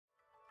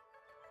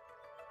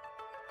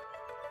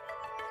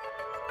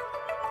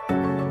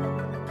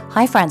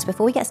Hi friends,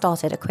 before we get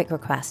started, a quick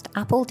request.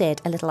 Apple did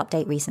a little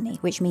update recently,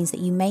 which means that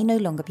you may no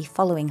longer be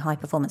following High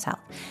Performance Health.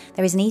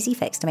 There is an easy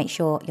fix to make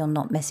sure you're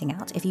not missing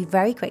out. If you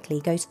very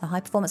quickly go to the High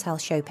Performance Health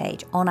show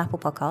page on Apple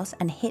Podcasts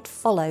and hit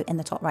follow in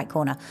the top right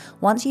corner.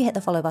 Once you hit the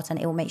follow button,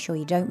 it will make sure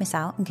you don't miss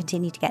out and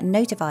continue to get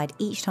notified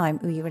each time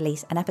we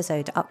release an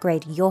episode to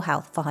upgrade your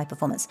health for high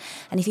performance.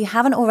 And if you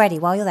haven't already,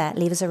 while you're there,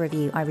 leave us a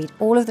review. I read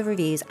all of the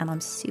reviews and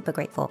I'm super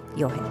grateful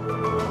you're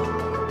here.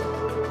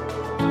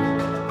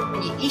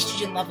 When your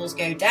estrogen levels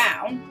go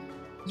down,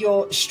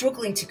 you're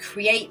struggling to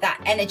create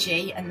that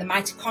energy and the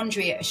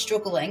mitochondria are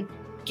struggling,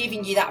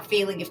 giving you that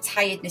feeling of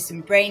tiredness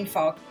and brain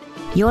fog.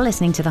 You're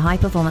listening to the High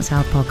Performance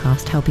Health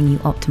podcast, helping you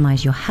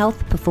optimize your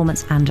health,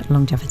 performance, and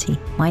longevity.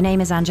 My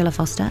name is Angela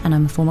Foster, and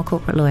I'm a former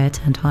corporate lawyer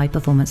turned high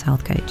performance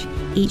health coach.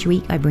 Each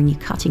week, I bring you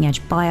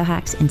cutting-edge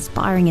biohacks,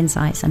 inspiring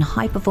insights, and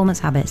high-performance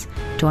habits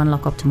to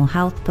unlock optimal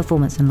health,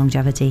 performance, and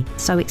longevity.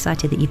 So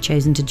excited that you've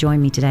chosen to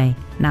join me today.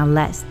 Now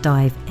let's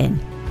dive in.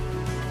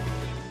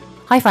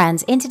 Hi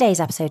friends, in today's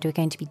episode we're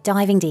going to be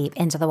diving deep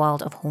into the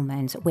world of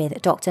hormones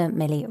with Dr.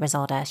 Milli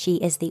Raizada. She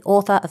is the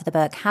author of the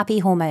book Happy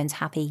Hormones,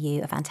 Happy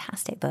You, a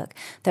fantastic book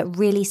that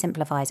really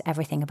simplifies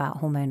everything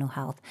about hormonal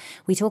health.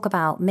 We talk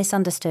about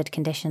misunderstood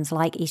conditions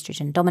like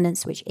estrogen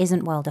dominance, which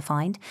isn't well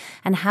defined,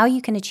 and how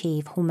you can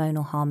achieve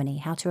hormonal harmony,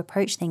 how to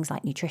approach things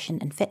like nutrition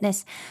and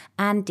fitness,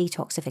 and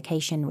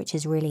detoxification, which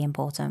is really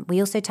important. We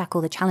also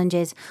tackle the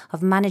challenges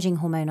of managing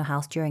hormonal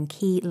health during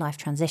key life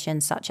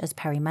transitions such as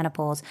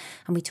perimenopause,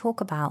 and we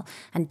talk about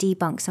and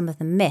debunk some of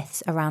the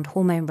myths around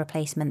hormone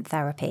replacement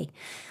therapy.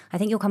 I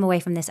think you'll come away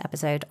from this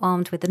episode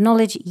armed with the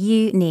knowledge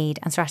you need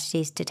and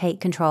strategies to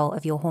take control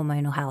of your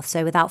hormonal health.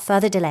 So without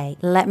further delay,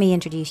 let me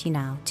introduce you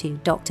now to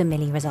Dr.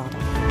 Milli Raizada.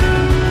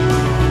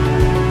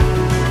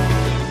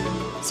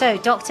 So,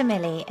 Dr.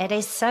 Milli, it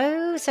is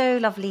so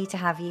lovely to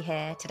have you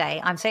here today.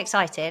 I'm so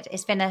excited.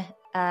 It's been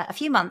a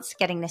few months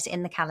getting this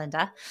in the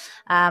calendar.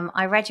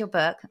 I read your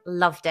book,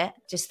 loved it,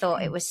 just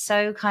thought it was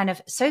so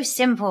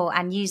simple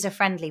and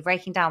user-friendly,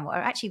 breaking down what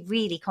are actually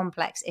really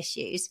complex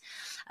issues.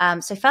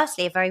 So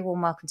firstly, a very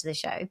warm welcome to the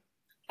show.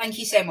 Thank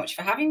you so much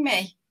for having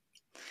me.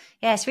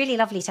 Yeah, it's really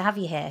lovely to have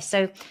you here.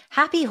 So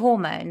Happy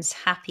Hormones,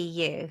 Happy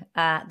You,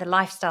 the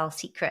lifestyle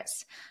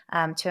secrets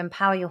to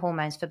empower your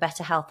hormones for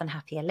better health and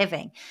happier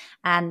living.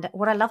 And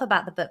what I love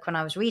about the book when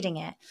I was reading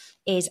it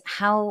is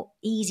how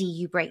easy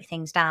you break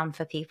things down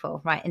for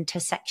people, right, into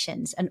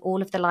sections and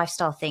all of the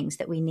lifestyle things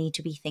that we need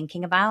to be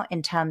thinking about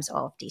in terms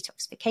of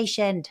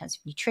detoxification, in terms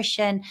of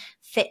nutrition,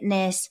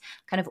 fitness,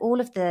 kind of all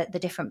of the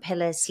different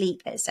pillars,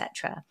 sleep,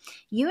 etc.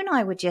 You and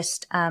I were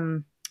just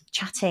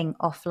chatting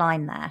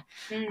offline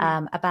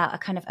there about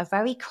a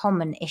very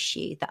common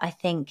issue that I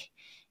think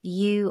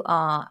you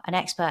are an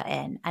expert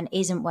in and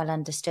isn't well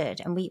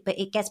understood. But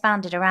it gets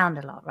banded around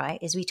a lot, right?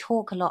 Is we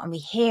talk a lot and we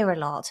hear a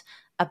lot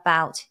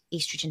about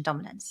estrogen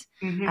dominance.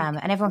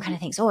 And everyone kind of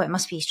thinks, oh, it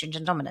must be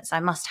estrogen dominance.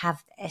 I must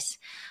have this.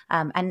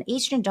 And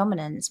estrogen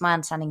dominance, my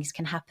understanding is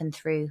can happen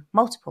through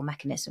multiple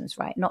mechanisms,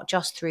 right? Not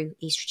just through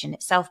estrogen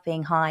itself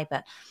being high,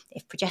 but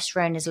if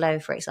progesterone is low,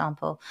 for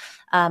example.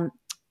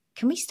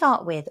 Can we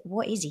start with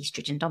what is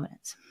estrogen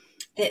dominance?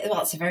 Well,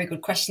 that's a very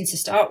good question to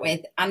start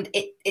with. And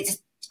it's a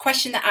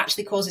question that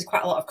actually causes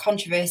quite a lot of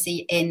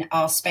controversy in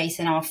our space,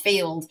 in our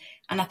field.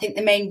 And I think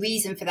the main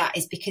reason for that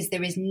is because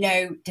there is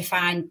no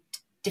defined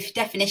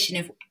definition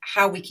of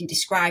how we can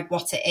describe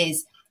what it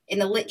is. In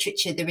the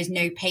literature, there is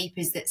no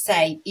papers that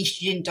say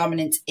estrogen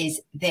dominance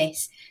is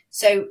this.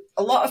 So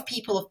a lot of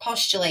people have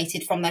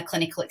postulated from their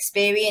clinical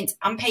experience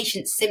and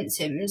patient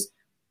symptoms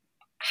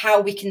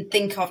how we can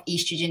think of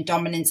estrogen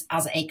dominance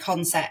as a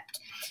concept.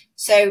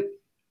 So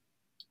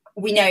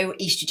we know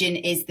estrogen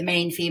is the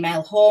main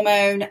female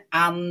hormone,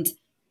 and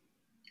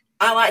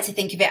I like to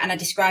think of it, and I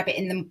describe it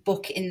in the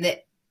book, in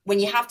that when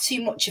you have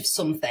too much of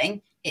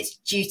something, it's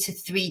due to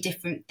three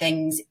different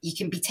things. You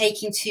can be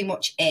taking too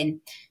much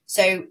in.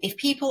 So if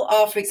people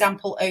are, for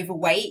example,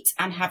 overweight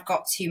and have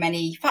got too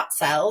many fat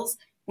cells,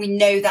 we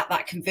know that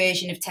that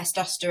conversion of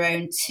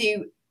testosterone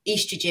to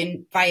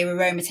estrogen via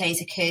aromatase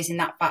occurs in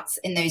that fats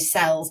in those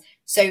cells.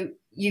 So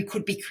you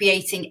could be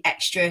creating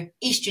extra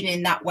estrogen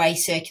in that way,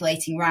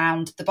 circulating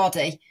around the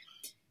body.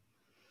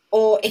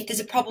 Or if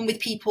there's a problem with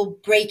people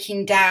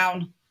breaking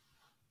down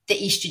the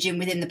estrogen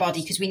within the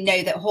body, because we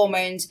know that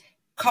hormones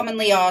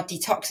commonly are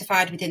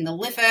detoxified within the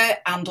liver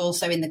and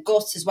also in the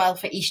gut as well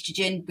for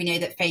estrogen. We know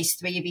that phase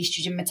 3 of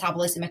estrogen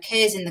metabolism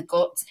occurs in the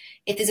gut.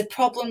 If there's a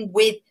problem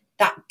with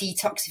that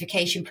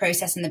detoxification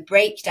process and the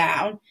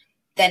breakdown,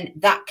 then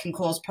that can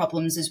cause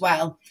problems as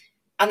well.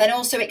 And then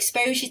also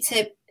exposure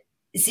to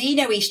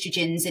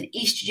xenoestrogens and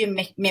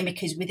estrogen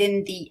mimickers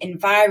within the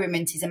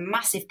environment is a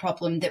massive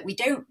problem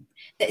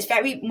that's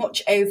very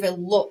much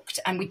overlooked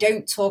and we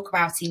don't talk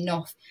about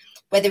enough,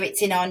 whether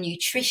it's in our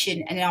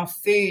nutrition and in our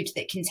food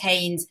that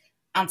contains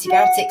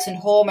antibiotics and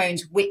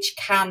hormones, which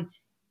can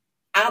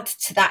add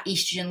to that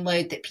estrogen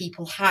load that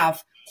people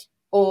have,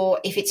 or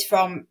if it's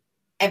from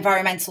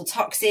environmental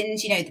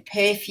toxins, the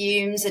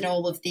perfumes and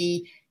all of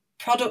the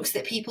products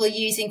that people are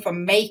using,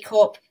 from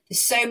makeup. there's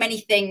so many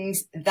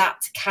things that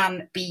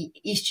can be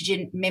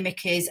estrogen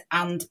mimickers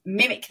and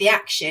mimic the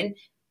action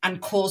and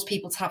cause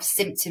people to have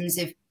symptoms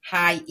of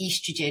high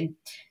estrogen.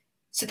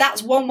 So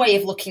that's one way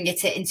of looking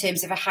at it in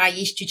terms of a high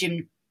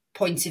estrogen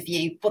point of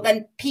view. But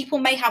then people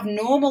may have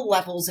normal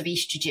levels of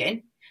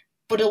estrogen,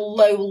 but a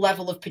low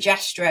level of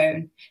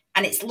progesterone.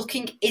 And it's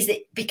looking, is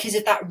it because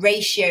of that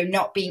ratio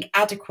not being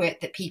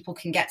adequate that people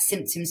can get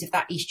symptoms of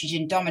that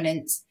estrogen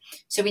dominance?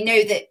 So we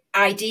know that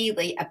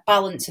ideally a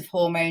balance of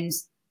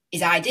hormones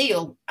is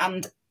ideal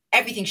and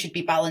everything should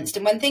be balanced.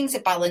 And when things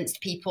are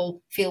balanced,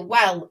 people feel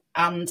well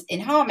and in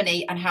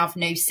harmony and have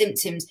no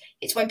symptoms.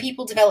 It's when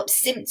people develop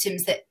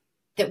symptoms that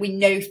we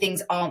know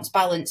things aren't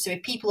balanced. So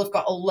if people have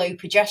got a low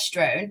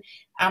progesterone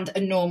and a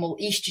normal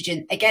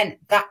estrogen, again,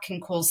 that can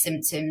cause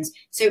symptoms.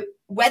 So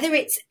whether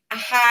it's a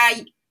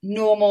high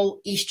normal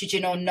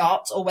estrogen or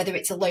not, or whether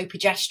it's a low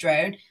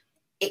progesterone,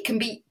 it can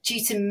be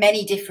due to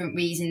many different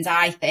reasons,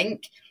 I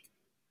think.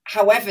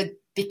 However,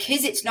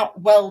 because it's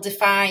not well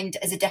defined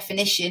as a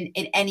definition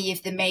in any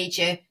of the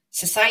major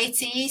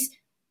societies,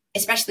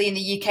 especially in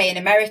the UK and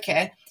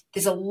America,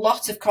 there's a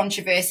lot of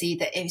controversy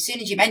that as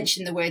soon as you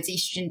mention the words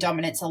estrogen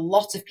dominance, a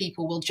lot of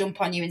people will jump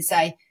on you and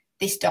say,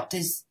 this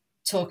doctor's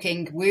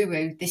talking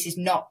woo-woo. This is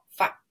not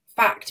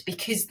fact,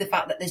 because the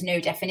fact that there's no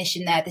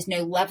definition there, there's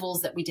no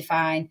levels that we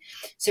define.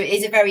 So it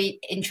is a very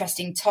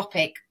interesting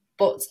topic.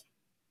 But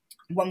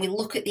when we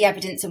look at the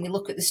evidence and we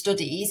look at the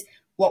studies,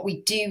 what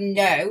we do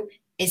know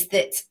is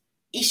that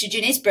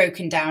estrogen is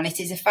broken down. It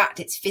is a fact.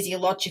 It's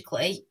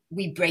physiologically,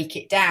 we break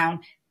it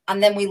down.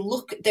 And then we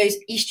look at those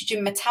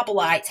estrogen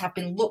metabolites have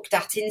been looked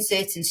at in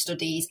certain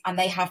studies, and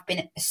they have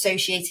been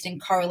associated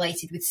and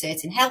correlated with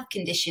certain health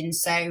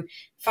conditions, so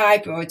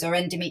fibroids or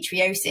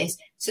endometriosis.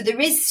 So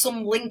there is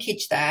some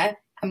linkage there,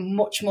 and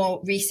much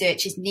more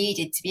research is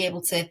needed to be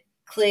able to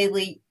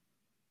clearly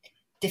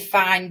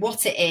define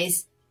what it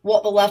is,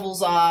 what the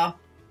levels are,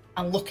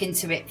 and look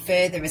into it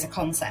further as a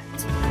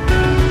concept.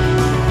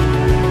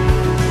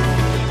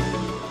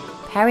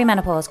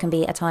 Perimenopause can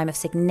be a time of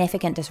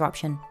significant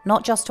disruption,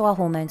 not just to our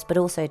hormones, but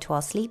also to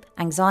our sleep,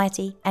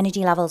 anxiety,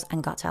 energy levels,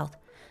 and gut health.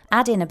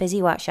 Add in a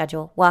busy work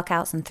schedule,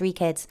 workouts, and 3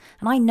 kids,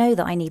 and I know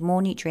that I need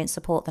more nutrient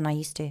support than I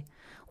used to.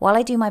 While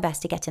I do my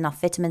best to get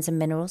enough vitamins and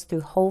minerals through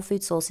whole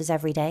food sources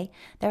every day,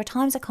 there are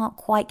times I can't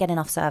quite get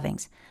enough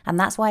servings, and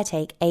that's why I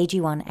take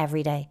AG1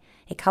 every day.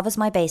 It covers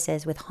my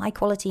bases with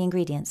high-quality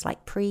ingredients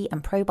like pre-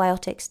 and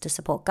probiotics to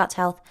support gut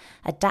health,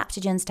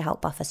 adaptogens to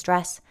help buffer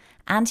stress,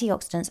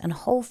 antioxidants and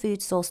whole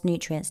food sourced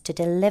nutrients to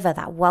deliver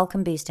that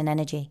welcome boost in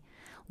energy.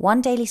 One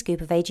daily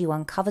scoop of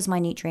AG1 covers my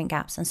nutrient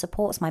gaps and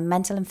supports my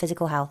mental and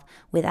physical health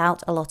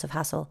without a lot of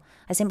hassle.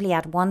 I simply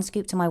add 1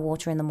 scoop to my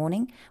water in the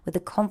morning with the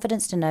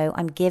confidence to know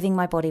I'm giving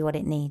my body what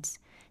it needs.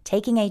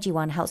 Taking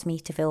AG1 helps me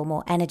to feel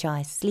more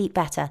energized, sleep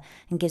better,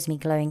 and gives me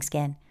glowing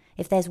skin.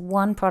 If there's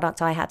one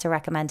product I had to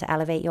recommend to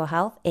elevate your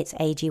health, it's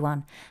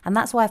AG1. And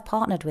that's why I've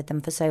partnered with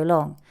them for so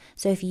long.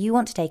 So if you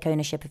want to take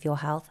ownership of your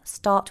health,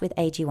 start with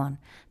AG1.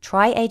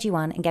 Try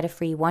AG1 and get a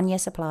free 1-year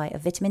supply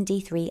of vitamin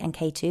D3 and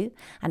K2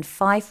 and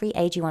 5 free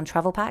AG1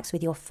 travel packs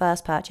with your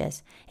first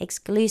purchase,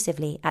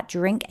 exclusively at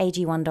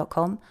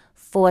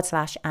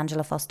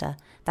drinkag1.com/Angela Foster.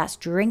 That's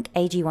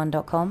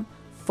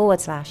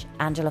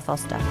drinkag1.com/Angela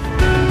Foster.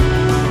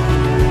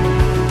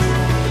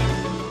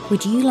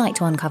 Would you like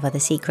to uncover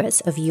the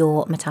secrets of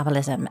your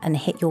metabolism and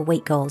hit your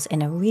weight goals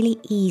in a really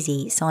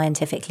easy,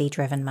 scientifically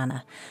driven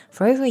manner?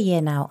 For over a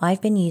year now, I've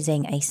been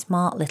using a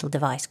smart little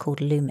device called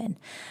Lumen.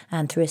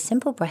 And through a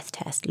simple breath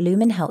test,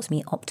 Lumen helps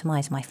me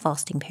optimize my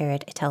fasting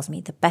period. It tells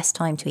me the best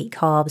time to eat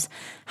carbs,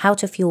 how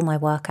to fuel my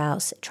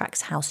workouts, it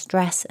tracks how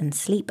stress and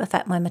sleep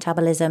affect my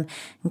metabolism,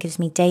 and gives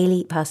me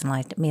daily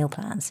personalized meal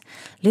plans.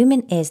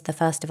 Lumen is the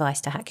first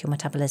device to hack your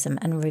metabolism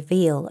and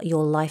reveal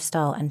your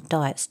lifestyle and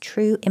diet's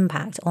true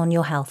impact on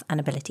your health and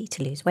ability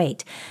to lose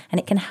weight. And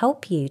it can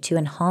help you to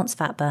enhance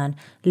fat burn,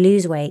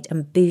 lose weight,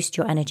 and boost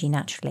your energy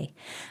naturally.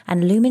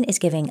 And Lumen is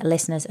giving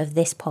listeners of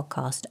this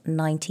podcast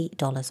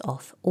 $90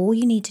 off. All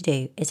you need to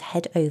do is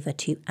head over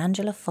to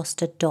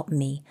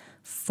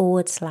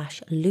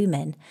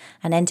angelafoster.me/Lumen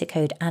and enter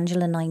code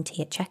Angela90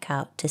 at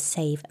checkout to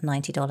save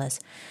 $90.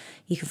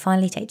 You can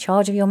finally take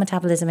charge of your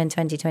metabolism in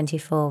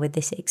 2024 with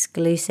this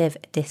exclusive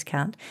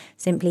discount.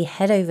 Simply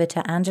head over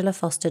to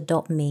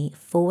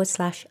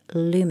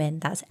angelafoster.me/Lumen.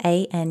 That's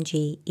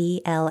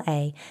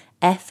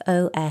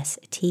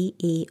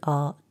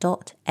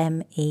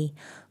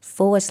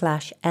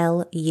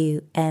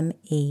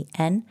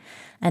ANGELAFOSTER.me/LUMEN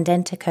and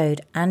enter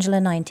code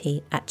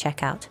Angela90 at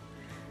checkout.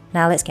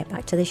 Now let's get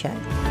back to the show.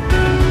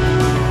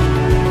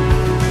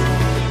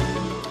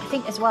 I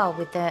think as well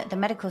with the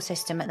medical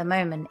system at the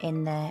moment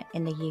in the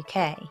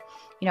UK,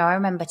 you know, I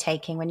remember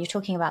taking, when you're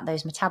talking about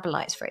those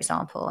metabolites, for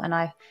example, and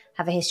I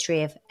have a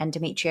history of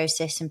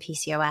endometriosis and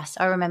PCOS,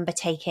 I remember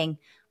taking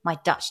my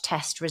Dutch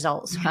test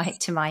results, right,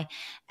 to my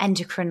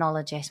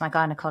endocrinologist, my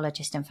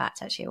gynecologist, in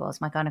fact, actually it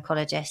was my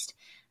gynecologist.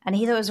 And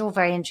he thought it was all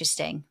very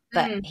interesting,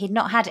 but he'd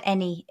not had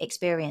any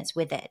experience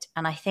with it.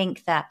 And I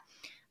think that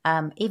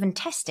even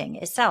testing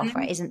itself,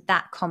 right, isn't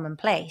that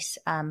commonplace,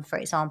 for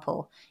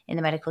example, in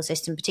the medical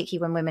system,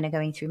 particularly when women are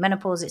going through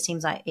menopause. It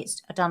seems like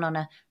it's done on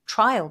a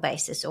trial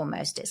basis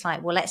almost. It's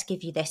like, well, let's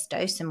give you this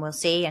dose and we'll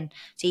see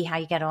how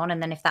you get on.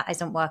 And then if that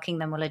isn't working,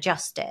 then we'll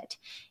adjust it.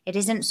 It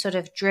isn't sort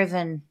of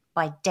driven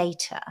by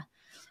data.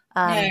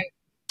 No.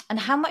 And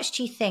how much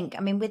do you think,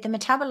 I mean, with the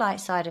metabolite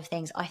side of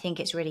things, I think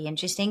it's really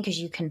interesting because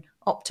you can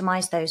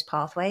optimize those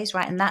pathways,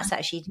 right? And that's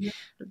actually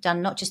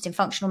done not just in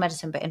functional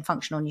medicine, but in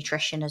functional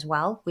nutrition as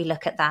well. We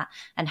look at that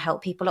and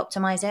help people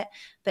optimize it.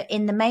 But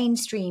in the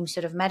mainstream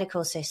sort of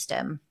medical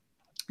system,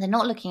 they're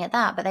not looking at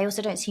that, but they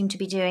also don't seem to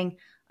be doing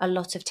a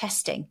lot of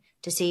testing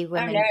to see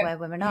women where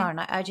women are.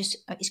 And I just,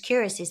 it's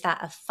curious, is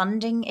that a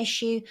funding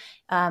issue?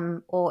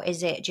 Or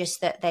is it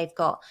just that they've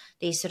got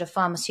these sort of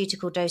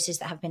pharmaceutical doses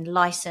that have been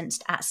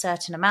licensed at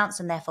certain amounts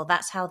and therefore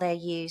that's how they're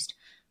used?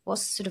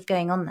 What's sort of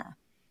going on there?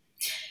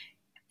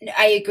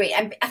 I agree.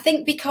 And I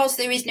think because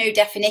there is no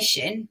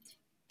definition,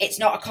 it's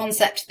not a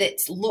concept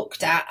that's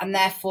looked at, and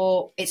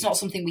therefore it's not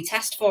something we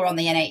test for on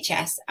the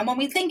NHS. And when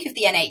we think of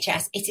the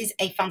NHS, it is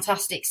a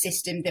fantastic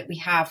system that we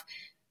have.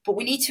 But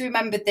we need to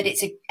remember that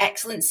it's an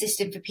excellent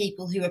system for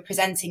people who are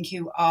presenting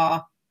who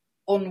are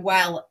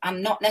unwell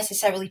and not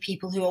necessarily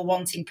people who are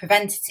wanting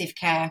preventative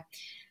care.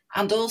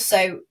 And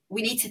also,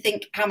 we need to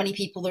think how many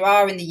people there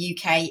are in the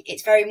UK.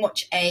 It's very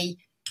much a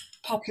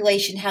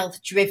population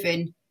health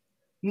driven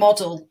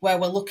model where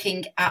we're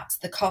looking at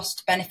the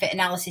cost benefit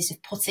analysis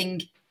of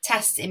putting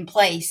tests in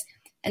place.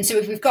 And so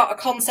if we've got a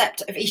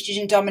concept of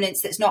estrogen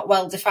dominance that's not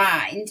well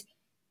defined,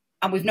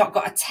 and we've not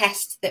got a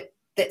test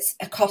that's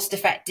a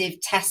cost-effective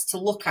test to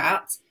look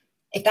at,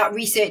 if that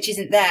research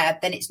isn't there,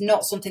 then it's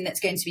not something that's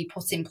going to be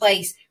put in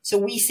place. So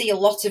we see a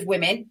lot of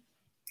women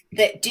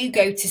that do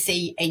go to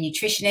see a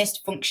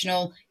nutritionist,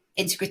 functional,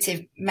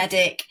 integrative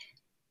medic,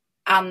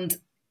 and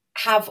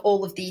have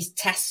all of these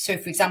tests. So,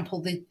 for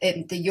example,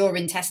 the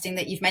urine testing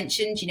that you've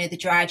mentioned, the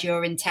dried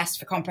urine test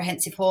for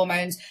comprehensive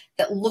hormones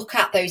that look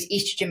at those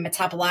estrogen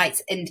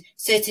metabolites, and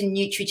certain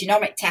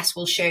nutrigenomic tests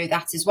will show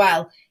that as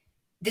well.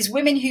 There's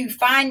women who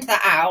find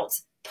that out,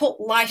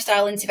 put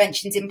lifestyle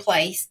interventions in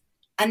place,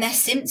 and their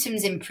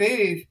symptoms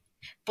improve.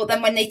 But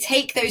then when they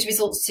take those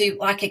results to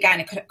like a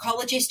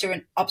gynecologist or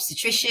an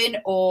obstetrician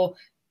or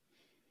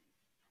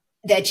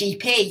their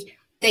GP,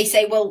 they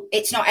say, well,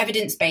 it's not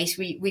evidence-based.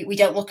 We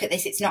don't look at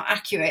this. It's not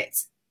accurate.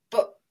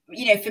 But,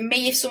 for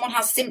me, if someone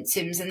has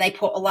symptoms and they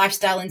put a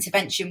lifestyle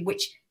intervention,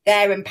 which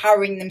they're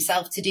empowering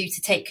themselves to do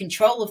to take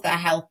control of their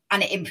health,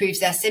 and it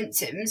improves their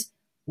symptoms,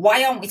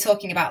 why aren't we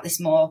talking about this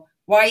more?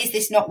 Why is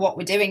this not what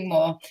we're doing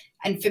more?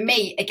 And for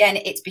me, again,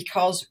 it's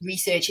because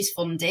research is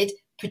funded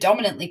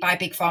predominantly by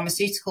big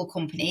pharmaceutical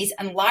companies,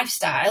 and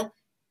lifestyle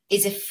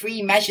is a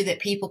free measure that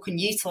people can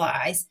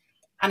utilise.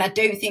 And I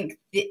don't think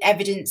the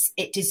evidence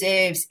it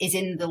deserves is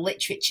in the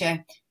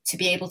literature to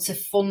be able to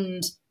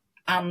fund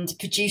and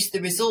produce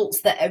the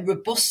results that are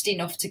robust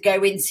enough to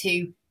go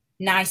into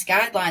NICE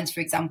guidelines, for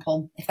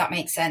example, if that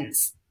makes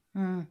sense.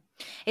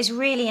 It's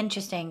really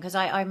interesting because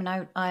I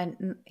know,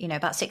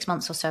 about 6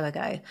 months or so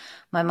ago,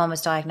 my mum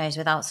was diagnosed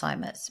with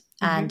Alzheimer's,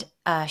 and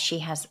she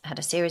has had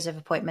a series of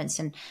appointments,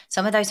 and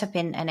some of those have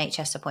been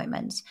NHS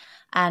appointments.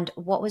 And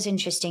what was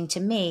interesting to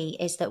me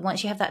is that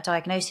once you have that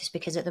diagnosis,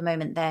 because at the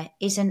moment there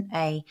isn't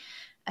a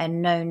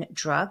known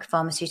drug,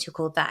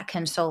 pharmaceutical, that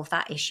can solve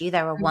that issue.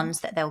 There are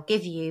ones that they'll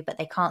give you, but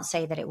they can't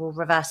say that it will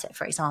reverse it,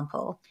 for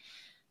example.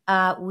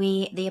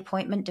 The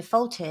appointment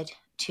defaulted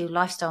to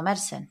lifestyle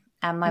medicine.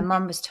 And my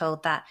mum was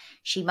told that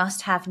she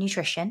must have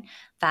nutrition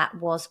that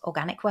was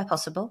organic where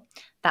possible,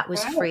 that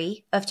was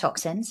free of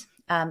toxins,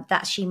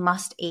 that she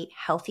must eat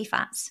healthy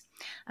fats,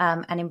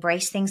 and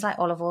embrace things like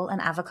olive oil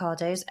and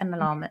avocados and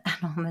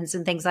almonds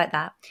and things like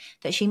that,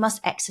 that she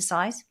must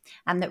exercise,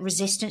 and that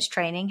resistance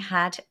training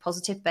had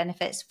positive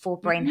benefits for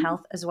brain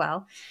health as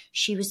well.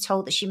 She was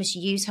told that she must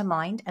use her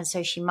mind, and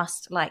so she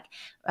must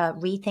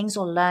read things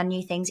or learn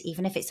new things,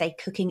 even if it's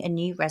cooking a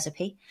new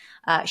recipe.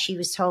 She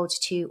was told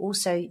to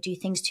also do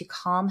things to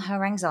calm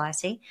her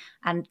anxiety,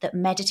 and that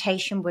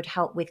meditation would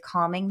help with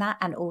calming that,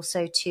 and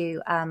also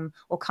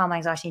or calm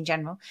anxiety in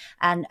general.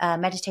 And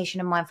meditation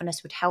and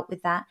mindfulness would help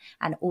with that,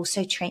 and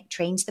also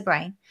trains the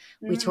brain.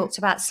 We talked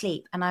about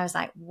sleep, and I was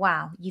like,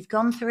 wow, you've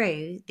gone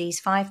through these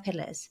 5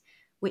 pillars,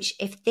 which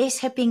if this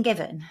had been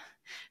given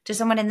to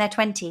someone in their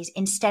 20s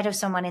instead of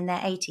someone in their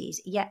 80s,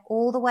 yet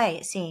all the way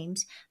it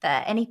seems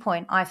that at any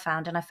point I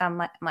found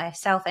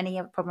myself,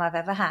 any problem I've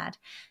ever had,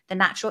 the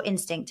natural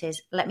instinct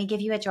is, let me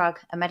give you a drug,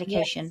 a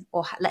medication,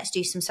 or let's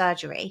do some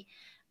surgery.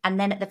 And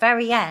then at the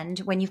very end,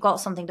 when you've got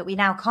something that we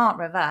now can't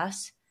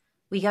reverse,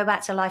 we go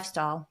back to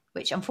lifestyle,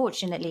 which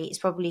unfortunately is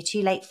probably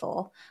too late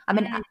for. I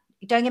mean,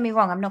 don't get me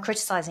wrong, I'm not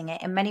criticizing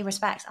it. In many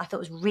respects, I thought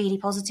it was really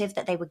positive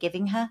that they were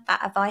giving her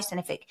that advice. And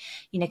if it,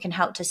 can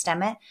help to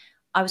stem it,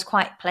 I was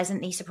quite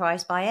pleasantly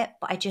surprised by it.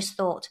 But I just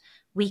thought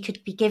we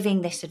could be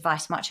giving this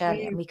advice much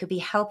earlier, and we could be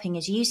helping,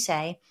 as you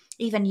say,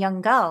 even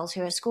young girls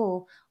who are at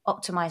school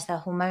optimize their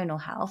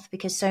hormonal health,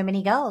 because so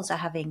many girls are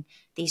having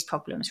these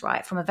problems,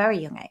 right, from a very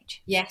young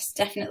age. Yes,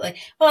 definitely.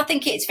 Well, I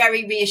think it's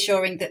very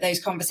reassuring that those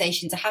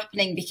conversations are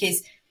happening,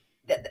 because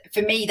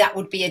for me, that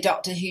would be a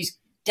doctor who's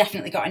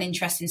definitely got an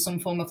interest in some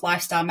form of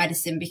lifestyle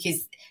medicine,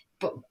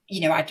 but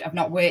I've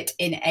not worked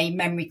in a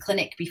memory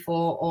clinic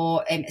before,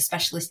 or a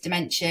specialist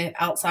dementia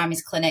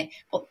Alzheimer's clinic.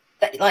 But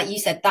like you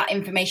said, that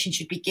information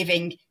should be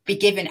given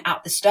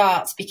at the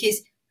start,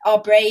 because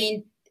our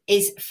brain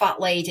is fat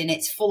laden,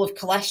 it's full of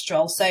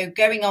cholesterol. So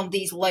going on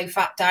these low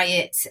fat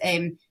diets,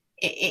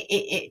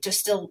 it just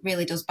still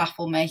really does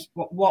baffle me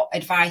what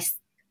advice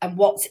and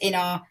what's in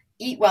our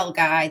Eat Well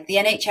guide, the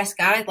NHS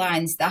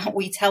guidelines, that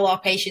we tell our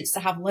patients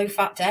to have low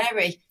fat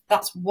dairy.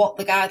 That's what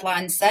the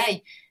guidelines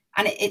say.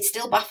 And it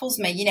still baffles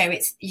me.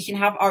 You can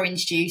have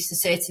orange juice a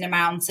certain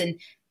amount, and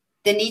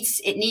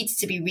it needs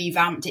to be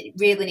revamped. It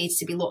really needs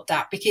to be looked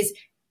at, because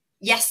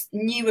yes,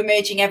 new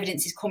emerging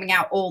evidence is coming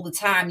out all the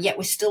time, yet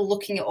we're still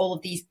looking at all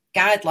of these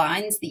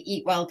guidelines, the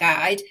Eat Well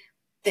guide,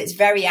 that's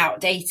very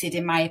outdated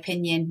in my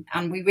opinion,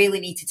 and we really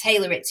need to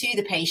tailor it to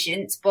the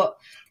patient. But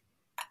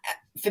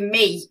for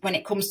me, when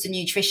it comes to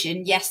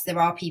nutrition, yes, there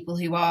are people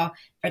who are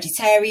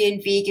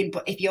vegetarian, vegan,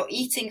 but if you're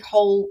eating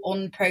whole,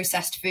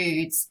 unprocessed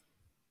foods,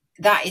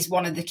 that is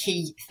one of the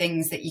key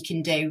things that you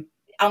can do.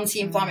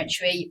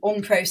 Anti-inflammatory,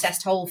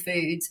 unprocessed whole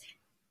foods,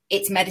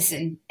 it's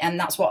medicine. And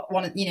that's what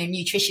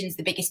nutrition's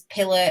the biggest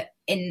pillar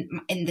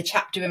in the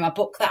chapter in my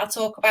book that I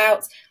talk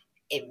about.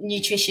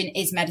 Nutrition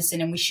is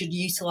medicine, and we should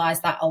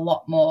utilize that a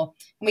lot more.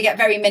 And we get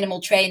very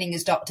minimal training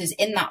as doctors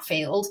in that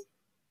field.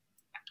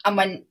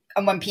 And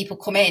when people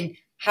come in,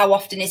 how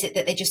often is it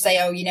that they just say,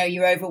 oh,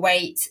 you're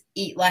overweight,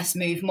 eat less,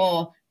 move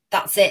more.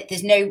 That's it.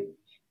 There's no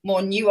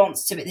more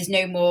nuance to it. There's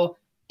no more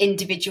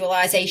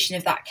individualization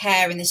of that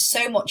care. And there's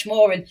so much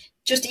more. And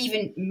just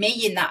even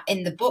me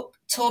in the book,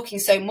 talking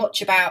so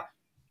much about,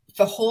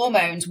 for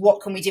hormones, what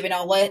can we do in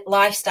our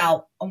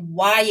lifestyle and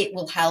why it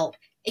will help.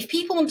 If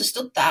people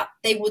understood that,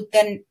 they would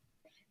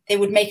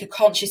make a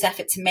conscious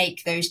effort to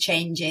make those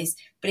changes.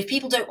 But if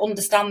people don't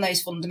understand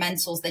those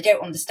fundamentals, they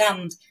don't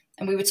understand.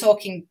 And we were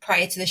talking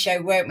prior to the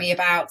show, weren't we,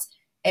 about,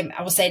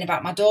 I was saying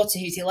about my daughter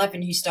who's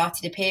 11, who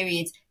started a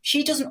period.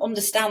 She doesn't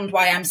understand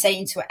why I'm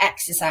saying to her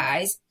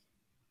exercise.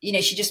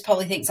 She just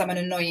probably thinks I'm an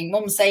annoying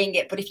mum saying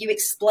it. But if you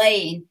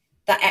explain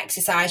that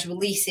exercise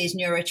releases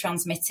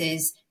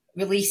neurotransmitters,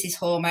 releases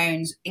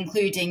hormones,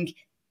 including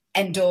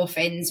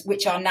endorphins,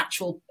 which are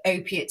natural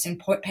opiates and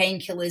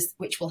painkillers,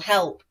 which will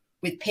help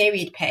with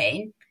period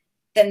pain,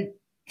 then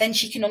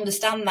she can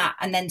understand that,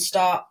 and then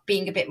start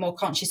being a bit more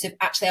conscious of,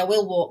 actually, I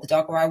will walk the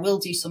dog, or I will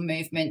do some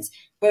movements.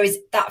 Whereas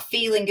that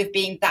feeling of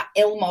being that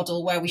ill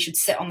model where we should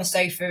sit on the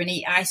sofa and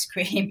eat ice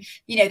cream,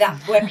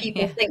 that where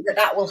people think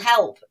that will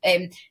help.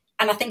 And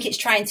I think it's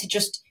trying to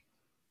just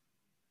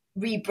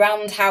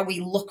rebrand how we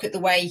look at the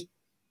way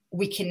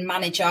we can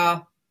manage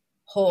our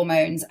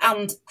hormones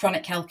and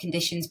chronic health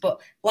conditions, but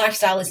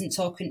lifestyle isn't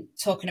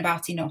talking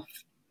about enough.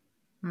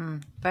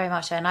 Very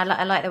much so. And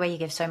I like the way you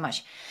give so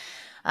much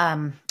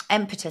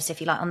impetus, if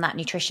you like, on that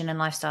nutrition and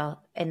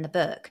lifestyle in the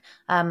book.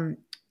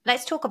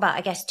 Let's talk about,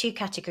 I guess, two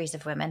categories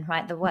of women,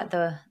 right?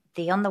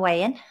 The on the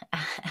way in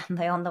and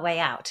the on the way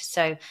out.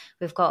 So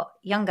we've got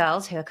young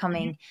girls who are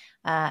coming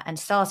and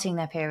starting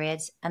their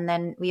periods, and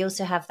then we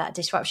also have that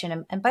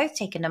disruption, and both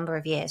take a number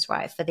of years,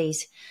 right, for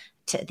these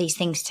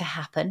things to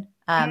happen.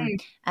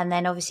 And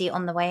then obviously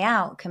on the way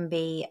out can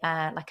be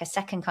like a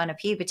second kind of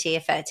puberty,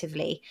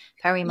 effectively,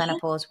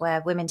 perimenopause,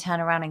 where women turn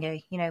around and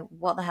go,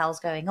 what the hell's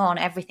going on?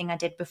 Everything I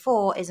did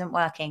before isn't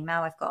working.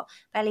 Now I've got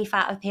belly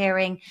fat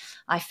appearing.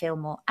 I feel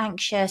more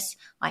anxious.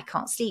 I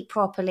can't sleep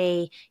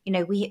properly.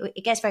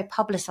 It gets very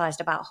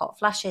publicized about hot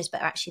flashes,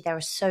 but actually there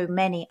are so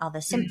many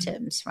other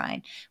symptoms,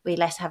 right? We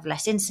have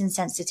less insulin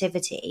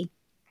sensitivity.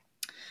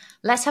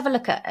 Let's have a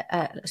look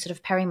at sort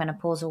of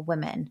perimenopausal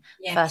women.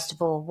 Yeah. First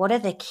of all, what are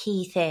the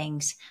key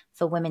things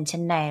for women to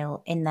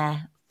nail in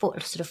their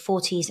sort of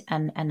 40s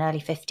and early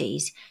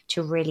 50s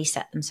to really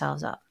set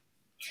themselves up?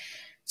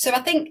 So I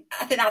think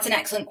that's an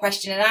excellent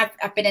question. And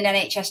I've been an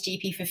NHS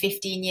GP for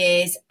 15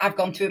 years. I've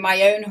gone through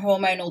my own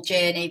hormonal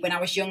journey. When I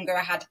was younger,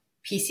 I had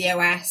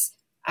PCOS.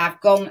 I'm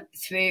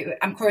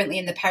currently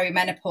in the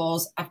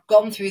perimenopause. I've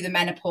gone through the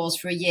menopause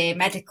for a year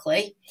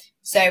medically.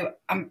 So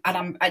I'm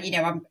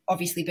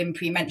obviously been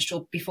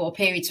premenstrual before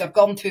period. So I've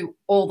gone through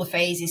all the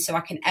phases, so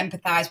I can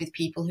empathise with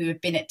people who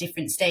have been at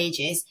different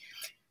stages.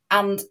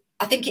 And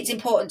I think it's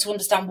important to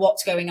understand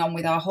what's going on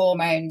with our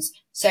hormones.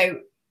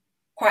 So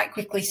quite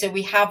quickly, so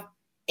we have,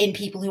 in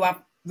people who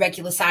have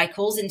regular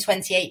cycles, in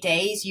 28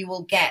 days, you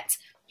will get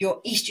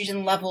your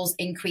estrogen levels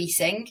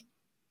increasing.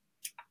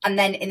 And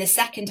then in the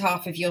second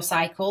half of your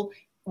cycle,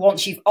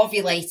 once you've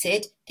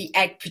ovulated, the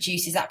egg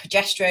produces that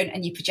progesterone,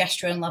 and your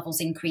progesterone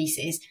levels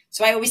increases.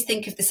 So I always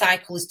think of the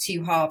cycle as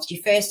two halves,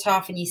 your first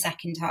half and your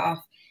second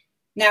half.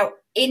 Now,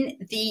 in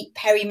the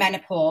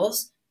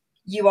perimenopause,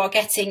 you are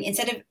getting,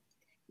 instead of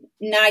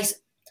nice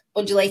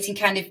undulating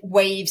kind of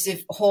waves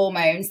of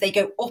hormones, they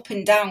go up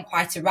and down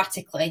quite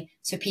erratically.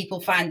 So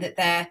people find that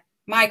their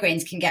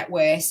migraines can get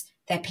worse.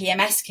 their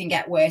PMS can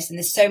get worse, and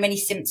there's so many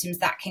symptoms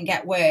that can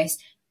get worse.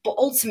 But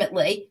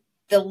ultimately,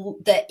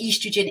 the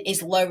estrogen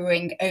is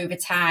lowering over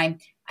time.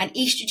 And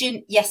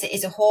estrogen, yes, it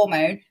is a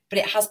hormone, but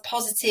it has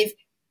positive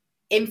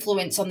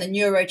influence on the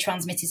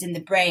neurotransmitters in the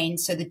brain,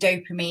 so the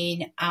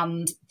dopamine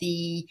and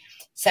the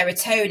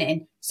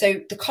serotonin.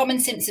 So the common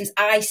symptoms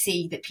I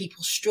see that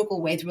people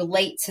struggle with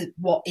relate to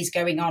what is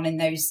going on in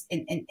those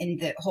in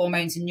the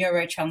hormones and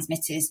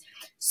neurotransmitters.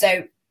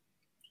 So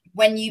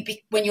when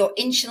your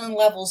insulin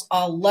levels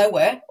are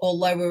lower or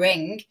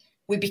lowering,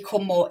 we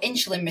become more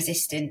insulin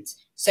resistant.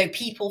 So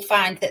people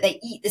find that they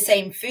eat the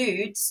same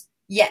foods,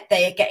 yet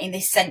they are getting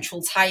this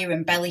central tire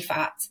and belly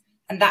fat.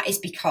 And that is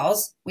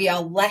because we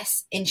are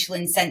less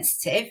insulin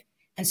sensitive.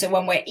 And so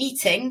when we're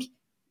eating,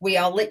 we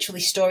are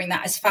literally storing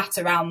that as fat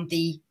around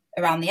the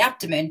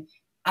abdomen.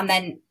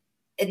 And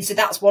so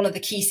that's one of the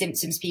key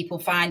symptoms people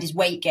find is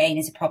weight gain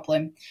is a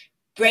problem.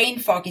 Brain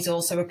fog is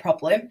also a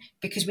problem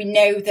because we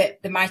know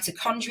that the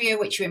mitochondria,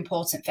 which are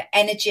important for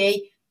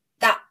energy,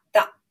 that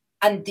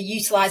and the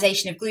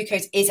utilization of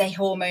glucose is a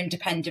hormone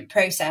dependent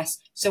process.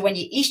 So when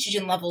your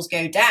estrogen levels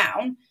go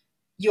down,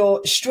 you're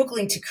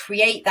struggling to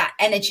create that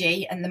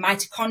energy, and the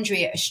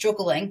mitochondria are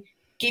struggling,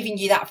 giving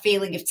you that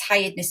feeling of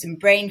tiredness and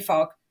brain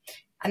fog.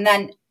 And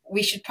then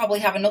we should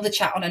probably have another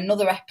chat on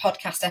another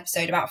podcast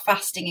episode about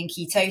fasting and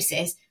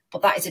ketosis,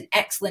 but that is an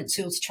excellent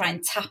tool to try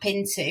and tap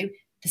into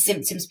the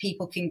symptoms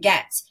people can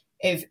get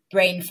of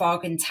brain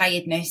fog and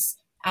tiredness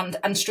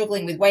and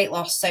struggling with weight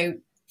loss. So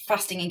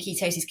fasting and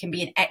ketosis can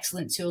be an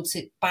excellent tool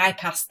to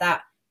bypass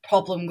that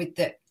problem with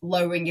the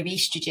lowering of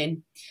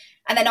estrogen.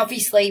 And then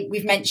obviously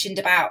we've mentioned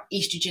about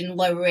estrogen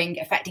lowering,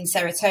 affecting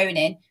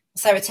serotonin.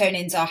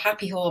 Serotonin's our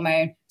happy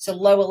hormone. So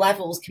lower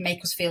levels can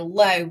make us feel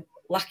low,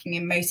 lacking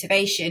in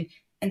motivation.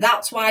 And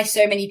that's why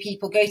so many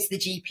people go to the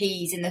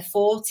GPs in their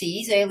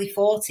 40s, early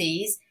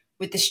 40s,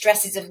 with the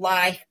stresses of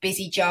life,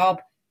 busy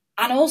job,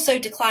 and also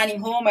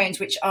declining hormones,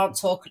 which aren't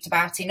talked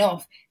about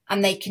enough.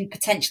 And they can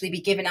potentially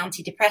be given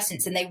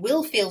antidepressants, and they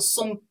will feel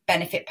some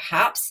benefit,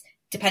 perhaps,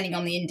 depending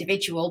on the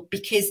individual,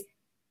 because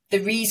the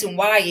reason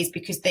why is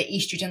because their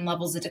estrogen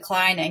levels are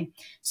declining.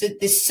 So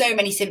there's so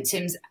many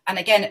symptoms. And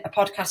again, a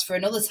podcast for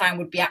another time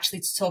would be actually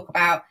to talk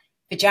about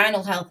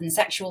vaginal health and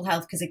sexual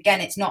health, because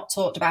again, it's not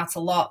talked about a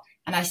lot.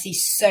 And I see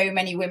so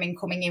many women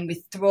coming in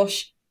with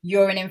thrush,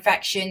 urine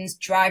infections,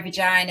 dry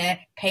vagina,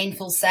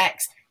 painful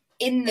sex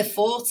in the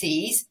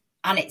 40s.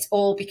 And it's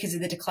all because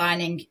of the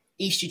declining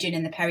estrogen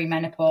in the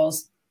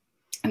perimenopause.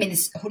 I mean,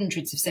 there's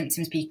hundreds of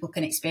symptoms people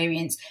can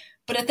experience.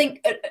 But I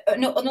think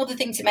another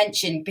thing to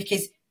mention,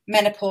 because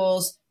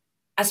menopause,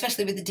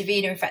 especially with the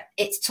Davina effect,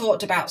 it's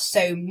talked about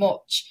so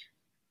much,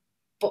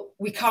 but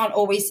we can't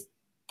always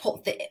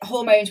put the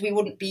hormones. We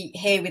wouldn't be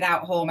here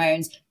without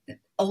hormones.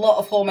 A lot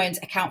of hormones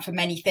account for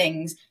many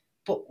things,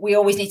 but we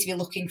always need to be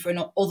looking for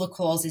other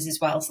causes as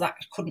well. So that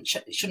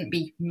shouldn't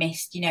be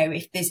missed. You know,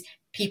 if there's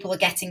people are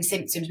getting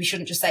symptoms, we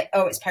shouldn't just say,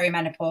 oh, it's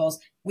perimenopause.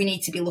 We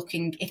need to be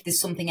looking if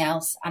there's something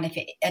else.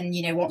 And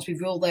you know, once we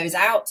rule those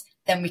out,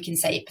 then we can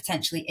say it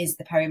potentially is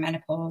the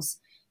perimenopause.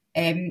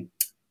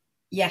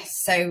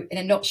 Yes. So in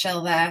a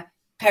nutshell there,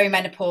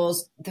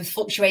 perimenopause, the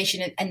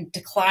fluctuation and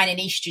decline in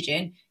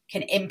estrogen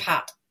can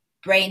impact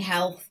brain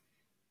health,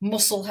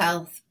 muscle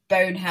health,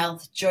 bone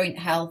health, joint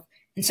health.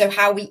 And so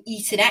how we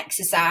eat and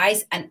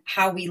exercise and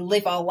how we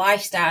live our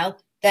lifestyle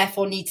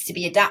therefore needs to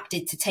be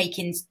adapted to take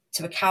into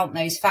account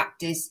those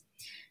factors.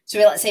 So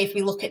let's say if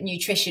we look at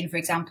nutrition, for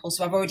example,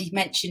 so I've already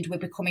mentioned we're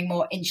becoming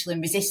more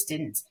insulin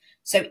resistant.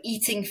 So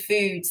eating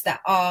foods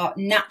that are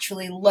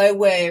naturally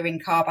lower in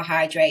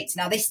carbohydrates.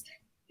 Now this,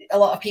 a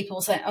lot of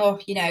people say, oh,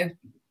 you know,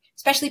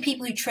 especially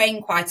people who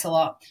train quite a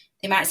lot,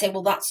 they might say,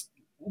 well,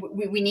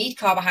 we need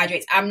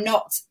carbohydrates. I'm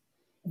not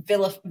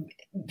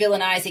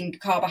villainizing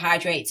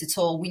carbohydrates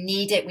at all. We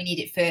need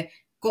it for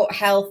gut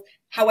health.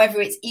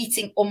 However, it's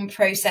eating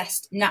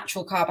unprocessed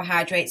natural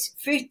carbohydrates,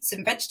 fruits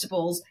and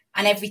vegetables,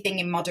 and everything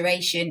in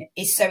moderation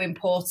is so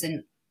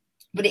important.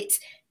 But it's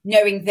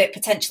knowing that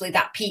potentially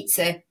that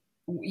pizza,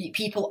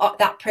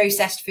 that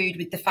processed food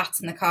with the fat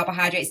and the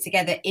carbohydrates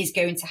together is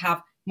going to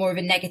have more of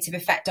a negative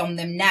effect on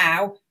them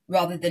now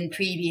rather than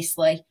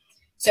previously.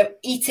 So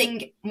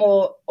eating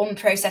more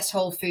unprocessed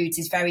whole foods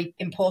is very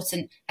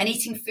important, and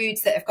eating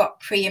foods that have got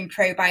pre and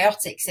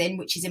probiotics in,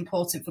 which is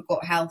important for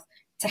gut health,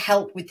 to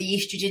help with the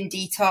estrogen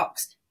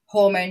detox,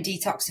 hormone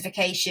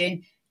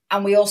detoxification.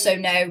 And we also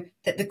know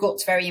that the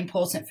gut's very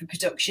important for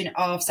production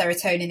of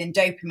serotonin and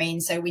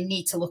dopamine. So we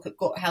need to look at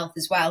gut health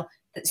as well.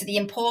 So the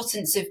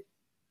importance of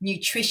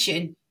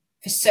nutrition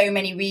for so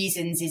many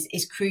reasons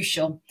is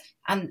crucial.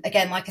 And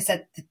again, like I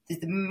said,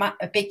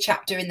 a big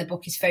chapter in the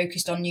book is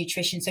focused on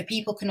nutrition so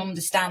people can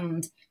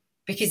understand,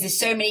 because there's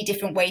so many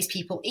different ways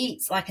people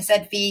eat. Like I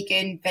said,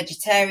 vegan,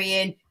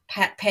 vegetarian,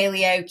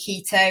 paleo,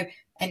 keto,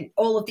 and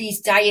all of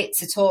these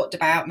diets are talked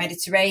about,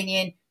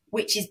 Mediterranean,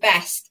 which is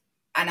best.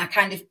 And I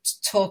kind of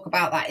talk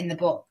about that in the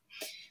book.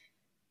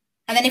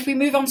 And then if we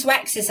move on to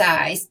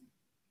exercise,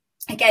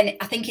 again,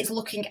 I think it's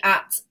looking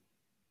at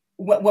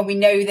when we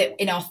know that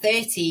in our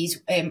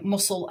 30s,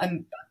 muscle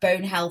and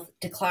bone health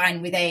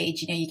decline with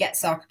age. You get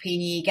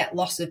sarcopenia, you get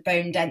loss of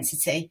bone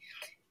density.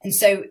 And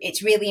so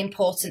it's really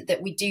important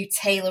that we do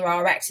tailor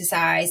our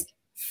exercise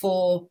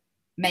for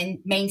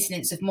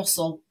maintenance of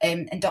muscle.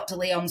 And Dr.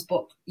 Leon's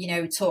book,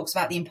 talks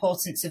about the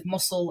importance of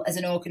muscle as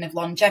an organ of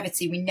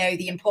longevity. We know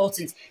the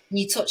importance, and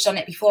you touched on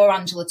it before,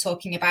 Angela,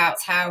 talking about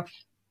how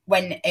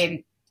when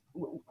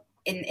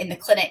in the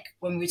clinic,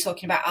 when we were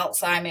talking about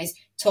Alzheimer's,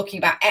 talking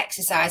about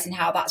exercise and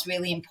how that's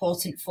really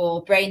important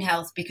for brain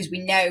health, because we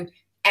know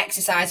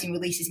exercising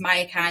releases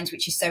myokines,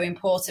 which is so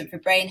important for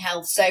brain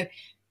health. So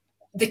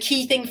the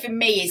key thing for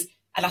me is,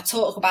 and I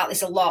talk about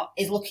this a lot,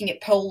 is looking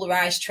at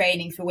polarized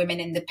training for women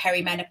in the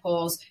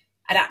perimenopause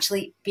and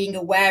actually being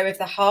aware of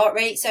the heart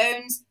rate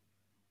zones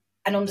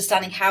and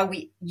understanding how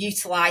we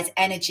utilize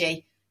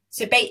energy.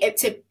 So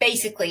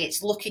basically,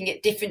 it's looking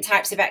at different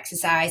types of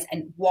exercise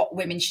and what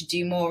women should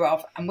do more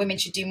of. And women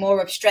should do more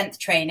of strength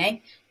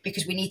training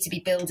because we need to be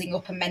building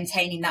up and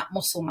maintaining that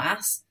muscle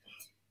mass.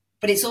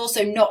 But it's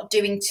also not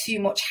doing too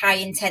much high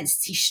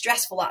intensity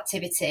stressful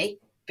activity,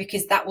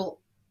 because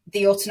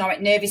the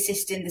autonomic nervous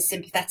system, the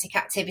sympathetic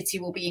activity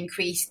will be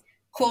increased.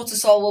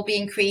 Cortisol will be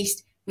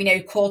increased. We know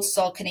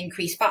cortisol can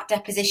increase fat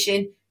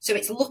deposition. So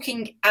it's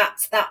looking at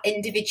that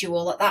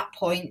individual at that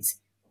point,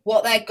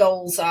 what their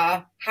goals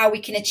are, how we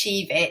can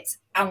achieve it,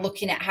 and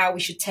looking at how we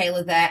should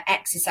tailor their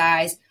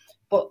exercise.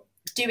 But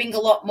doing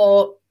a lot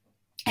more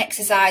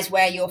exercise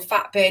where you're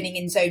fat burning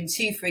in zone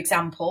 2, for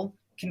example,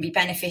 can be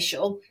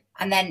beneficial.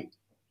 And then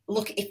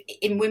look, if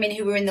in women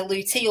who are in the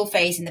luteal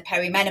phase in the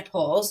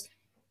perimenopause,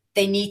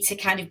 they need to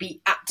kind of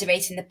be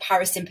activating the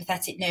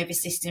parasympathetic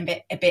nervous system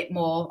a bit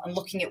more, and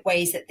looking at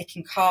ways that they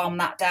can calm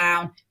that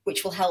down,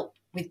 which will help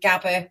with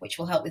GABA, which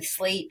will help with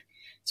sleep.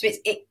 So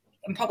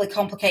I'm probably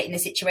complicating the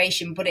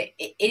situation, but it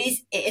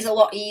is a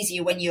lot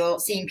easier when you're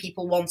seeing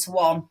people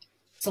one-to-one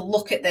to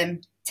look at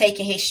them, take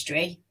a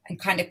history, and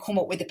kind of come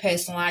up with a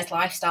personalised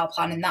lifestyle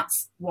plan. And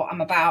that's what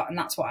I'm about, and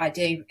that's what I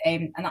do,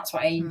 and that's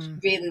what I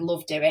really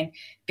love doing,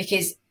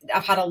 because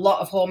I've had a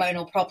lot of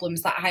hormonal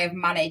problems that I have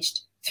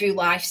managed through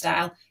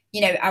lifestyle.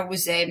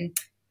 I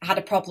had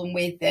a problem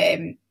with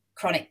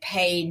chronic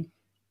pain,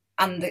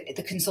 and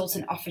the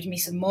consultant offered me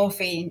some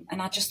morphine,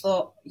 and I just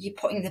thought, you're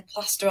putting the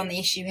plaster on the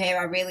issue here.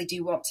 I really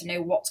do want to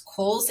know what's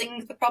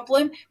causing the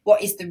problem.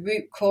 What is the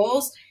root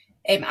cause?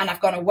 And I've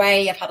gone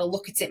away. I've had a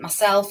look at it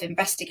myself,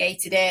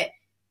 investigated it.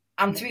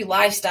 And through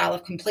lifestyle,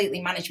 I've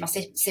completely managed my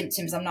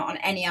symptoms. I'm not on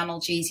any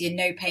analgesia,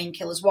 no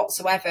painkillers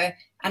whatsoever.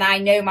 And I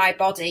know my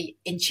body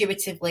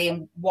intuitively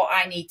and what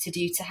I need to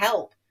do to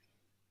help.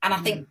 And I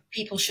think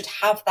people should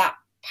have that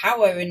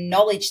power and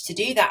knowledge to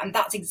do that. And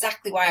that's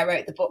exactly why I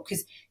wrote the book,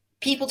 because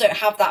people don't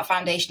have that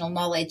foundational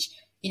knowledge.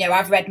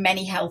 I've read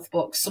many health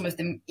books, some of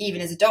them, even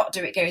as a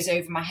doctor, it goes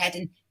over my head.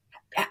 And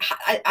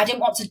I didn't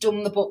want to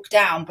dumb the book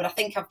down, but I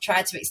think I've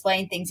tried to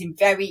explain things in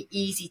very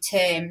easy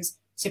terms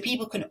so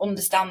people can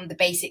understand the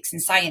basics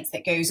and science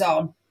that goes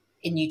on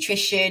in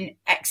nutrition,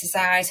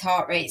 exercise,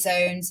 heart rate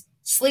zones,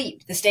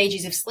 sleep, the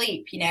stages of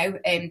sleep,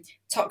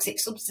 toxic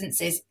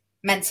substances,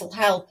 mental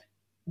health,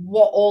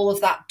 what all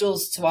of that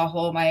does to our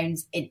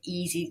hormones in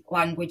easy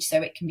language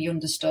so it can be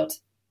understood.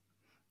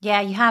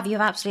 Yeah,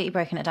 you've absolutely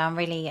broken it down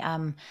really,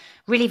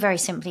 really very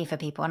simply for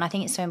people. And I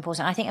think it's so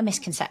important. I think a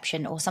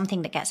misconception or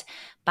something that gets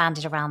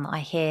banded around that I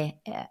hear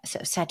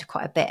sort of said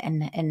quite a bit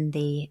in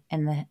the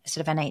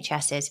sort of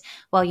NHS is,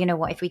 well, you know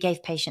what, if we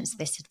gave patients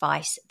this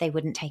advice, they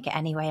wouldn't take it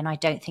anyway. And I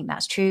don't think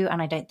that's true.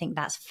 And I don't think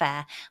that's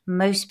fair.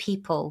 Most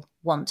people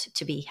want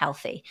to be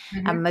healthy,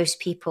 and most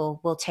people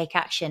will take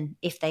action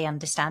if they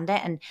understand it,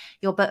 and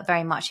your book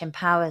very much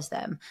empowers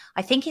them.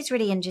 I think it's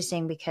really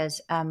interesting because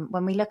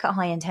when we look at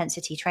high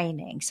intensity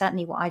training,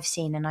 certainly what I've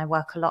seen, and I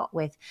work a lot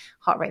with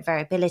heart rate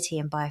variability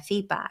and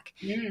biofeedback,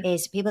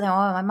 is people think, oh,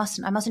 I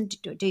mustn't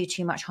do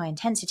too much high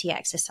intensity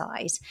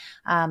exercise.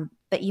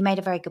 But you made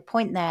a very good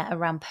point there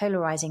around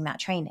polarizing that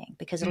training,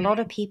 because a lot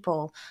of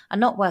people are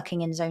not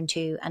working in zone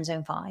 2 and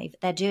zone 5.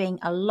 They're doing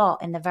a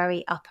lot in the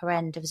very upper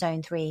end of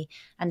zone 3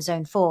 and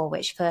zone 4,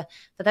 which for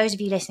those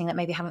of you listening that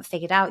maybe haven't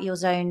figured out your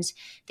zones,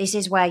 this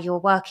is where you're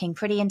working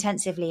pretty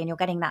intensively and you're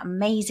getting that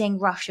amazing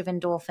rush of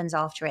endorphins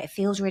after it. It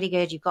feels really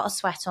good. You've got a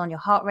sweat on, your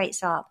heart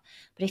rate's up.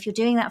 But if you're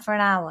doing that for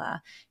an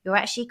hour, you're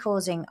actually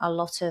causing a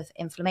lot of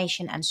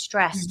inflammation and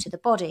stress to the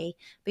body,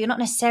 but you're not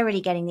necessarily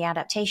getting the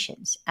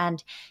adaptations.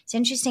 And it's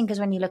interesting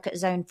because when you look at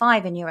zone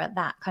 5 and you're at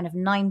that kind of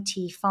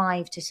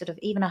 95 to sort of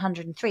even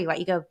 103, right?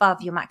 You go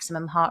above your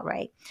maximum heart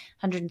rate,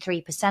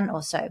 103%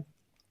 or so.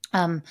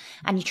 And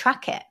you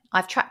track it.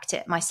 I've tracked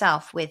it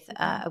myself with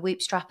a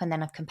Whoop strap, and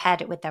then I've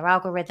compared it with their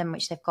algorithm,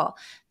 which they've got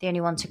the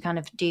only one to kind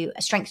of do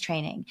a strength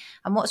training.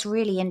 And what's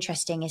really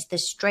interesting is the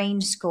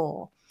strain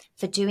score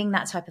for doing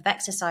that type of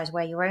exercise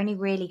where you're only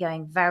really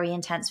going very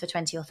intense for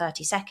 20 or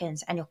 30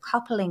 seconds, and you're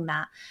coupling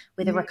that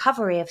with a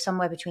recovery of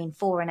somewhere between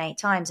 4 and 8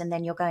 times, and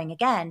then you're going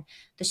again,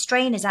 the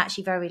strain is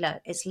actually very low.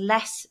 It's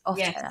less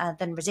often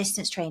than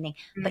resistance training,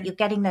 but you're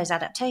getting those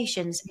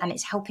adaptations and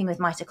it's helping with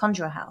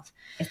mitochondrial health.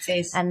 It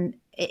is. And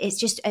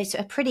it's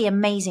a pretty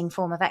amazing amazing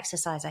form of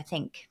exercise, I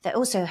think, that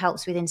also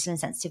helps with insulin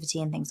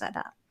sensitivity and things like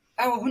that.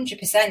 Oh,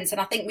 100%.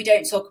 And I think we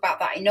don't talk about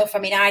that enough. I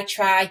mean,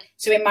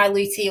 so in my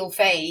luteal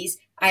phase,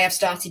 I have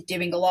started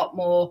doing a lot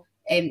more.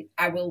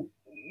 I will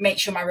make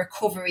sure my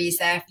recovery is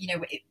there,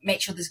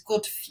 make sure there's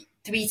good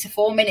 3 to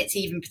 4 minutes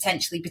even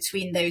potentially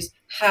between those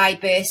high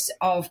bursts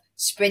of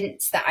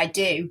sprints that I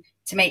do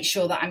to make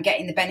sure that I'm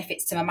getting the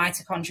benefits to my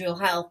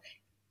mitochondrial health.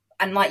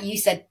 And like you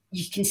said,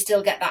 you can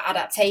still get that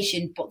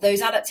adaptation, but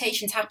those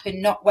adaptations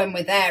happen not when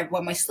we're there,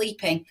 when we're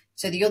sleeping.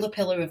 So the other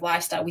pillar of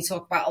lifestyle we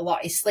talk about a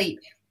lot is sleep.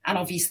 And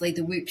obviously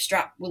the Whoop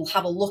strap will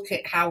have a look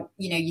at how,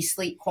 your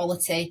sleep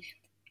quality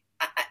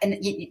and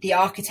the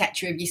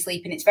architecture of your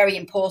sleep. And it's very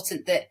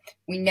important that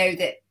we know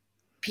that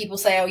people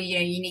say, oh, you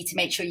need to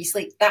make sure you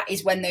sleep. That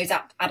is when those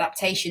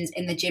adaptations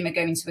in the gym are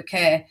going to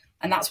occur.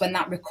 And that's when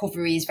that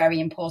recovery is very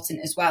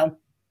important as well.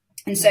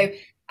 And so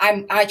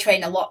I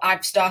train a lot.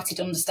 I've started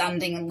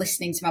understanding and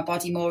listening to my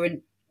body more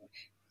and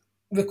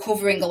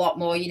recovering a lot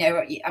more.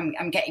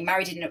 I'm getting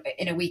married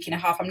in a week and a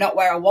half. I'm not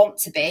where I want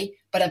to be,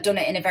 but I've done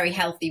it in a very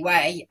healthy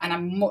way. And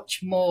I'm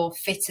much more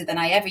fitter than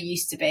I ever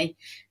used to be.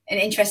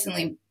 And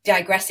interestingly,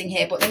 digressing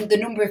here, but the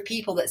number of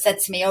people that said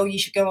to me, oh, you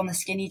should go on the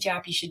skinny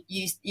jab, you should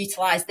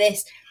utilize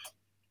this.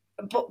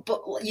 But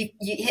you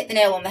hit the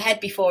nail on the head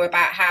before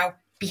about how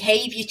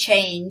behavior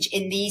change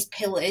in these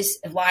pillars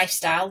of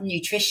lifestyle,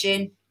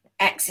 nutrition,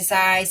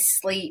 exercise,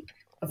 sleep,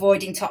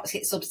 avoiding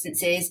toxic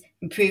substances,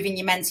 improving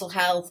your mental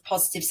health,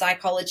 positive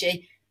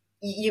psychology.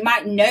 You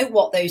might know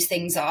what those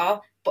things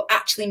are, but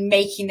actually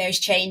making those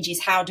changes,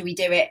 how do we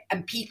do it?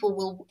 And people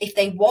will, if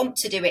they want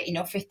to do it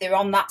enough, if they're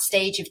on that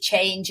stage of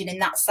change and in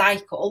that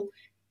cycle,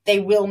 they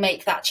will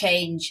make that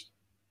change.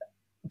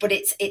 But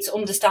it's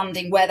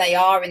understanding where they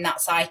are in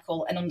that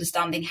cycle and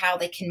understanding how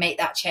they can make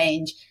that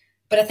change.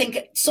 But I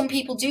think some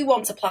people do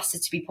want a plaster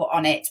to be put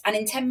on it. And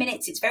in 10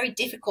 minutes, it's very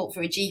difficult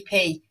for a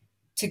GP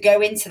to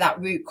go into that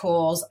root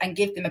cause and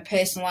give them a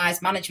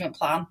personalised management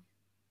plan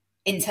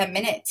in 10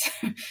 minutes.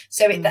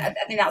 So I think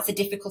that's the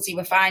difficulty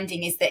we're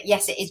finding, is that,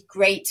 yes, it is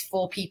great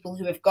for people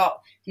who have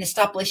got an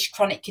established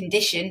chronic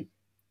condition.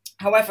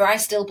 However, I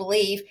still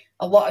believe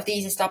a lot of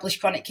these established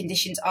chronic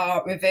conditions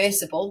are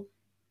reversible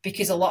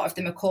because a lot of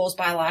them are caused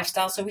by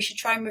lifestyle. So we should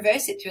try and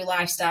reverse it through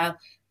lifestyle.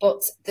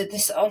 But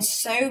there's on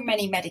so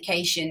many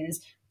medications,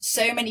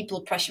 so many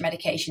blood pressure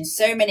medications,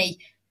 so many,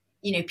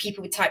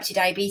 people with type 2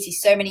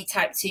 diabetes, so many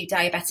type 2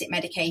 diabetic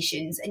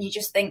medications. And you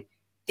just think,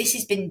 this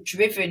has been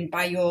driven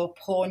by your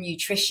poor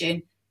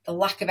nutrition, the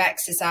lack of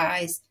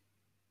exercise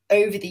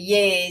over the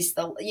years.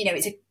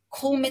 It's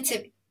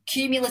a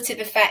cumulative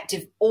effect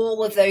of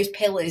all of those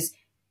pillars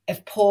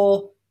of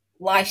poor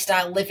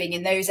lifestyle living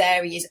in those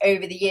areas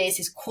over the years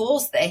has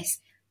caused this.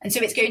 And so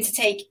it's going to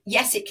take,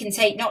 yes, it can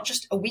take not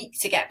just a week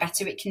to get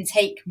better, it can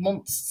take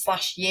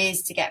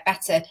months/years to get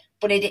better,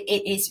 but it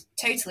is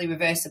totally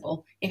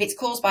reversible. If it's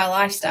caused by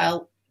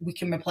lifestyle, we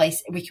can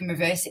reverse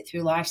it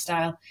through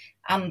lifestyle.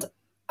 And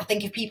I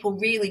think if people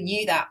really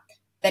knew that,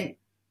 then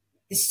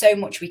there's so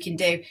much we can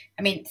do.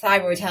 I mean,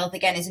 thyroid health,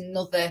 again, is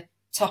another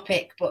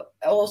topic, but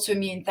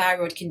autoimmune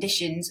thyroid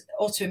conditions,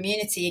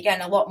 autoimmunity,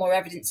 again, a lot more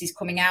evidence is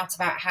coming out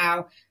about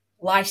how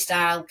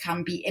lifestyle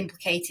can be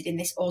implicated in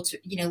this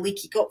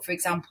leaky gut, for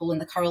example,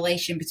 and the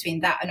correlation between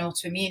that and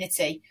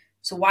autoimmunity.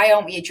 So why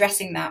aren't we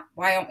addressing that?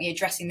 Why aren't we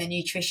addressing the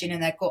nutrition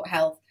and their gut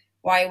health?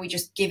 Why are we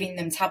just giving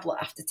them tablet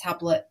after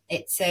tablet?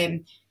 It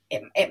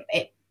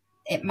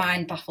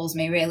mind baffles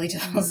me, really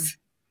does.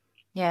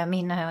 Yeah,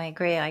 no, I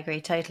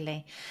agree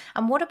totally.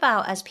 And what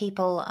about as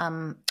people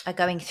are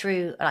going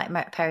through like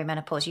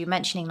perimenopause? You're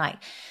mentioning like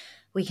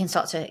we can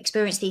start to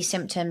experience these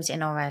symptoms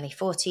in our early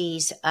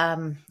 40s.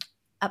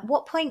 At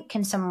what point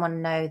can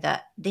someone know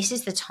that this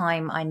is the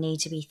time I need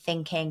to be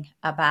thinking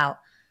about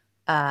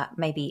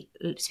maybe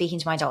speaking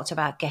to my doctor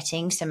about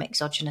getting some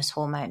exogenous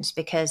hormones?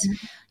 Because,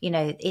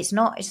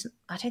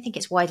 I don't think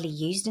it's widely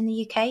used in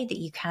the UK that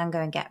you can go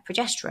and get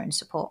progesterone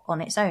support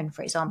on its own,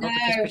 for example,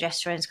 because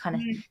progesterone is kind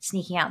of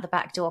sneaking out the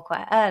back door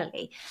quite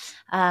early.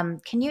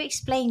 Can you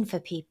explain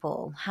for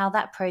people how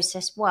that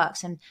process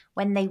works and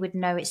when they would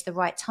know it's the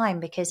right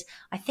time? Because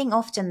I think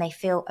often they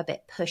feel a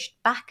bit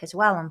pushed back as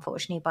well,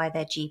 unfortunately, by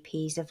their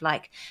GPs of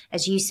like,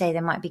 as you say,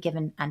 they might be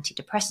given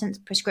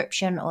antidepressant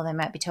prescription, or they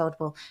might be told,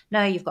 well,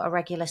 no, you've got a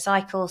regular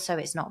cycle, so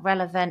it's not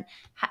relevant.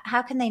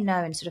 How can they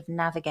know and sort of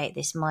navigate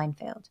this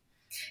minefield?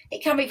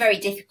 It can be very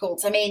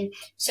difficult. I mean,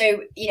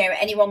 so,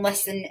 anyone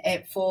less than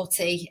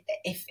 40,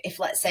 if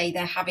let's say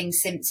they're having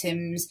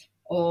symptoms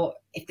or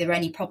if there are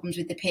any problems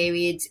with the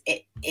periods,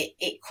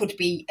 it could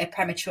be a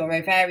premature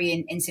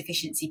ovarian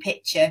insufficiency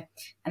picture.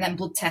 And then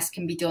blood tests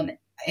can be done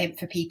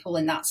for people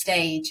in that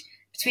stage.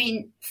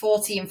 Between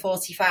 40 and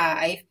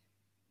 45,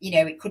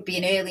 it could be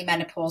an early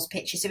menopause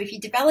picture. So if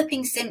you're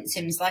developing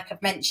symptoms, like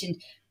I've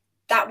mentioned,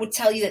 that would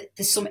tell you that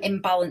there's some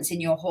imbalance in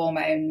your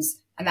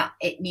hormones and that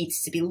it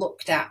needs to be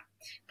looked at.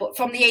 But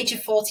from the age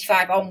of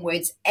 45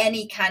 onwards,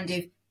 any kind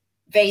of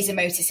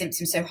vasomotor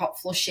symptoms, so hot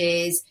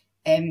flushes,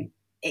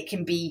 it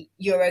can be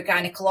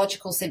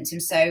urogynecological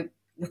symptoms, so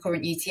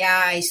recurrent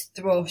UTIs,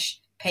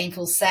 thrush,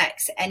 painful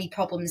sex, any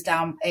problems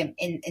down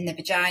in the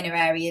vagina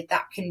area,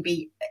 that can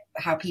be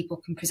how people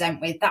can present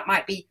with. That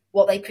might be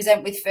what they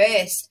present with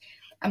first.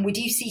 And we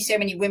do see so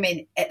many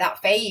women at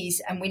that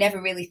phase, and we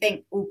never really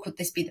think, oh, could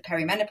this be the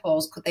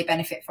perimenopause? Could they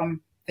benefit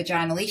from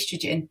vaginal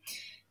estrogen?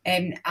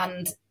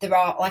 And there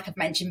are, like I've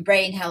mentioned,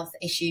 brain health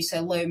issues,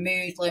 so low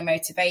mood, low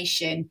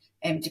motivation,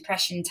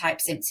 depression type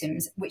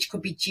symptoms, which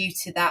could be due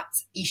to that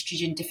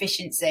estrogen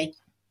deficiency.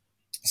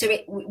 So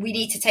we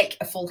need to take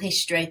a full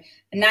history,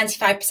 and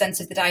 95%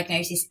 of the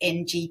diagnosis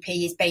in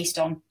GP is based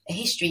on a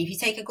history. If you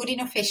take a good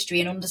enough history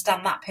and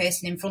understand that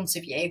person in front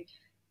of you,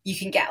 you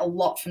can get a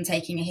lot from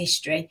taking a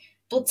history.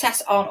 Blood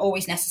tests aren't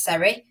always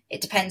necessary.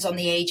 It depends on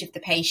the age of the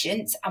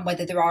patient and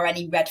whether there are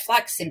any red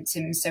flag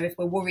symptoms. So if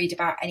we're worried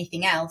about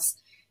anything else.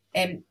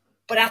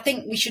 But I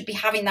think we should be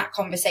having that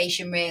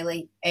conversation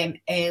really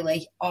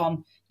early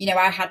on. You know,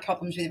 I had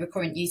problems with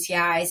recurrent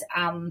UTIs,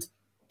 and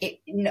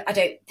I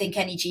don't think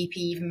any GP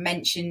even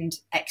mentioned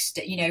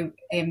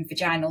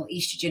vaginal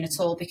estrogen at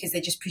all, because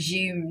they just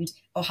presumed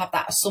or have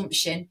that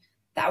assumption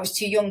that I was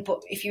too young.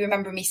 But if you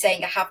remember me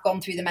saying I have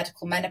gone through the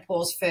medical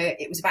menopause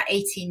it was about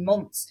 18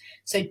 months.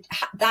 So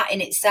that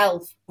in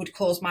itself would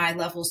cause my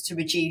levels to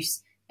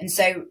reduce. And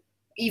so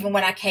even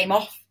when I came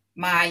off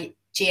my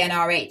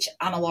GnRH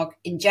analog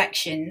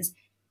injections,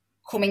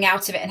 coming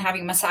out of it and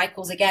having my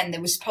cycles again,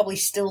 there was probably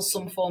still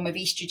some form of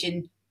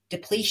estrogen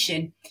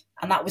depletion,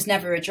 and that was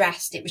never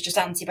addressed. It was just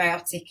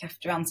antibiotic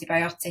after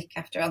antibiotic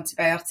after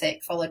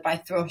antibiotic, followed by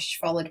thrush,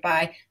 followed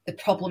by the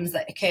problems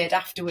that occurred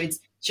afterwards.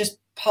 Just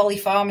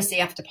polypharmacy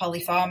after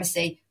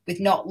polypharmacy with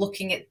not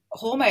looking at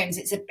hormones.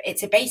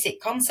 It's a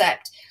basic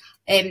concept.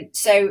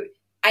 So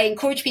I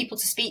encourage people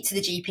to speak to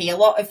the GP. A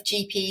lot of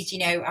GPs, you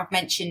know, I've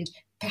mentioned,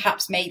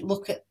 perhaps may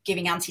look at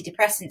giving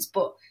antidepressants,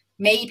 but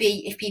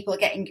maybe if people are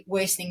getting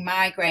worsening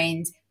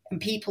migraines and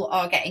people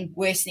are getting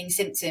worsening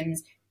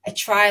symptoms, a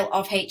trial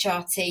of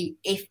HRT,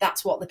 if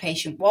that's what the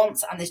patient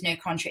wants and there's no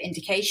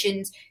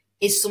contraindications,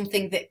 is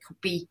something that could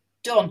be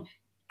done.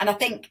 And I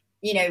think,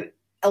 you know,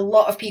 a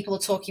lot of people are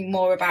talking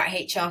more about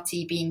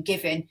HRT being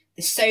given.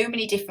 There's so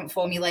many different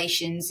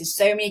formulations, there's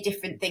so many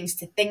different things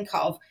to think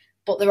of,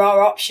 but there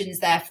are options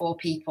there for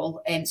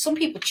people. And some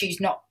people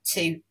choose not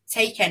to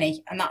take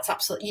any, and that's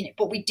absolutely, you know,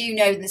 but we do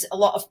know there's a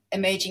lot of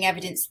emerging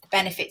evidence, the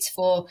benefits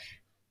for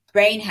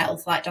brain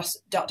health, like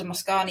Dr.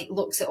 Moscani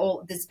looks at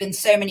all. There's been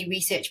so many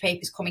research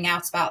papers coming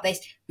out about this.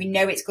 We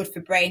know it's good for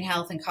brain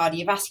health and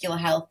cardiovascular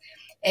health.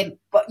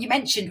 But you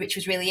mentioned, which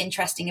was really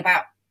interesting,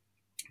 about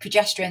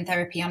progesterone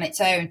therapy on its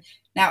own.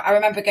 Now, I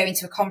remember going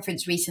to a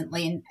conference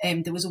recently,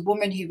 and there was a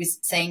woman who was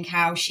saying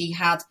how she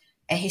had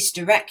a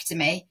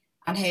hysterectomy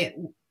and her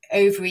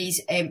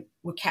ovaries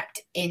were kept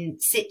in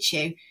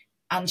situ,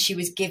 and she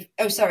was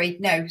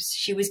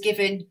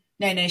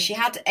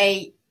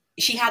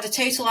she had a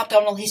total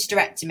abdominal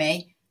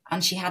hysterectomy,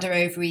 and she had her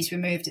ovaries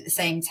removed at the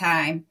same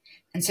time.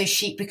 And so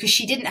because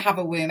she didn't have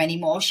a womb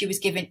anymore, she was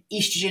given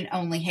estrogen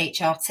only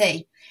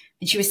HRT.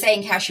 And she was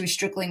saying how she was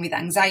struggling with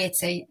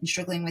anxiety and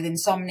struggling with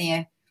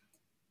insomnia.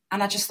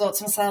 And I just thought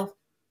to myself,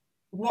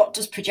 what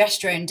does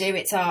progesterone do?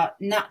 It's our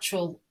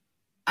natural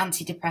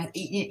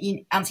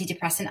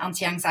antidepressant,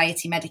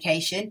 anti-anxiety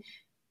medication.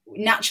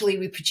 Naturally,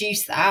 we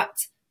produce that.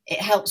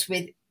 It helps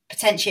with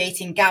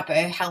potentiating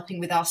GABA, helping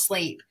with our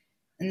sleep.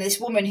 And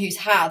this woman who's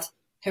had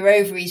her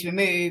ovaries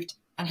removed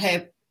and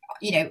her,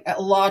 you know,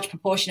 a large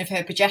proportion of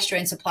her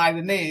progesterone supply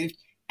removed,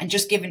 and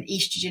just given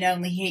estrogen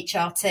only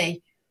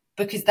HRT,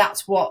 because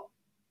that's what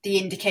the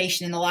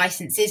indication in the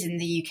license is in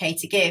the UK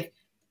to give.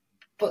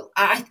 But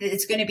I think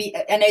it's going to be,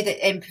 I know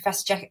that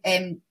Professor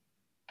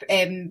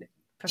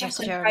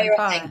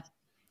Pryor,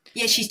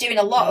 yeah, she's doing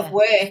a lot of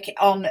work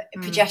on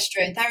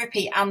progesterone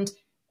therapy, and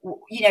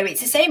you know,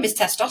 it's the same as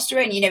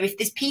testosterone. You know, if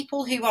there's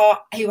people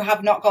who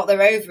have not got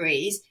their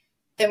ovaries,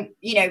 then,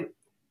 you know,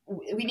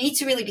 we need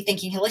to really be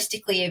thinking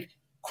holistically of,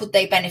 could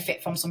they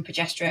benefit from some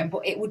progesterone?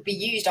 But it would be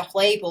used off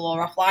label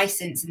or off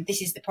license, and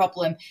this is the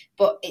problem.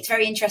 But it's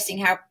very interesting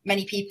how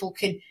many people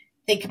can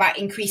think about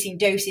increasing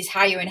doses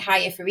higher and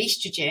higher for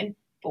estrogen.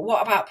 But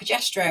what about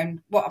progesterone?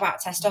 What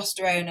about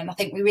testosterone? And I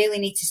think we really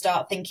need to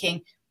start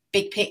thinking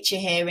big picture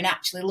here and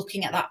actually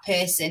looking at that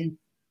person.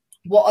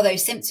 What are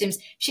those symptoms?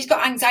 She's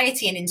got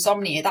anxiety and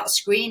insomnia. That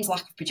screams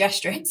lack of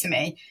progesterone to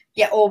me.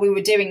 Yet all we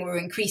were doing, we were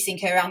increasing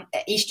her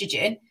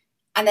estrogen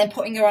and then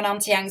putting her on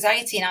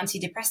anti-anxiety and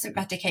antidepressant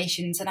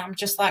medications. And I'm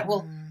just like,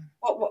 well,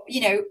 what,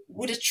 you know,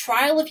 would a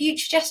trial of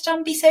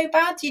Utrogestan be so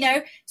bad? You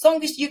know, as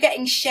long as you're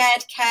getting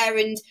shared care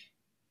and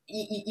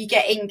you're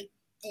getting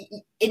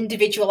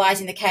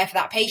individualizing the care for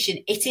that patient,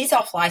 it is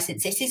off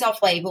license, it is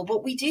off label.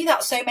 But we do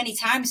that so many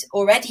times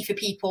already for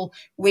people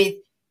with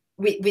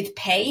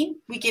pain.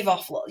 We give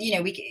off, you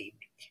know,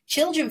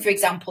 children, for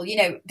example, you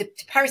know, the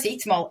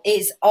paracetamol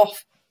is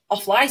off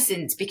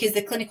license because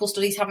the clinical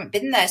studies haven't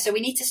been there. So we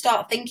need to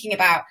start thinking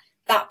about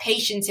that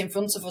patient in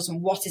front of us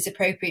and what is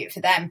appropriate for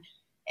them.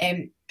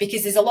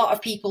 Because there's a lot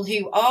of people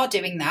who are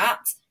doing that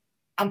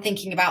and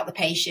thinking about the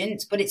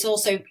patient, but it's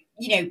also,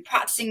 you know,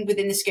 practicing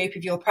within the scope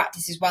of your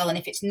practice as well. And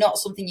if it's not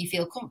something you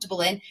feel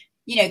comfortable in,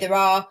 you know, there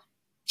are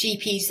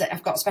GPs that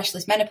have got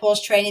specialist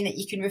menopause training that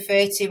you can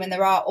refer to, and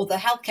there are other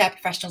healthcare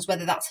professionals,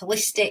 whether that's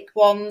holistic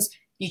ones,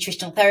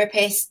 nutritional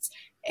therapists,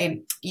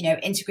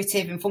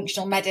 integrative and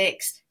functional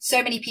medics.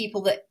 So many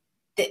people that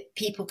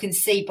people can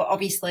see, but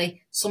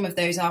obviously some of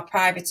those are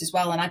private as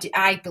well. And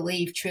I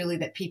believe truly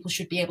that people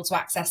should be able to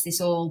access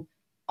this all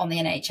on the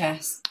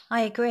NHS.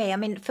 I agree. I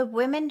mean, for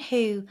women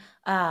who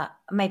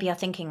maybe are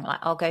thinking like,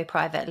 I'll go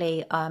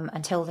privately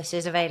until this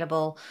is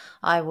available,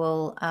 I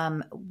will.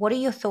 What are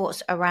your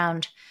thoughts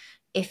around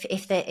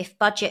if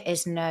budget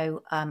is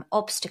no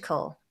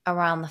obstacle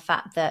around the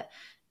fact that,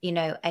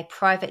 a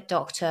private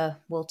doctor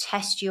will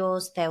test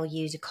yours, they'll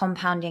use a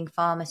compounding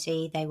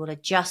pharmacy, they will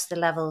adjust the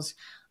levels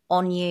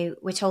on you.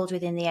 We're told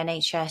within the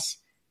NHS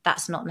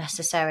that's not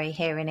necessary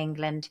here in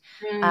England.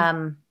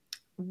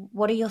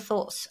 What are your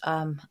thoughts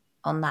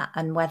on that,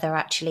 and whether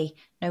actually,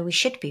 no, we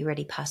should be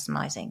really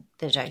personalising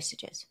the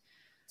dosages?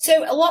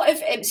 So a lot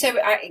of, it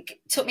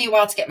took me a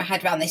while to get my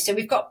head around this. So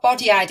we've got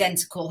body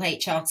identical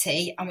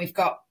HRT and we've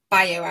got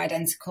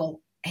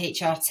bioidentical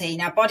HRT.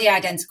 Now, body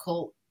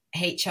identical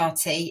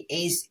HRT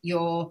is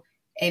your,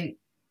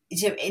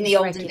 so in the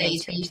olden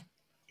days,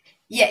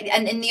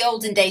 and in the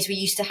olden days we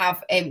used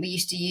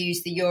to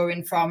use the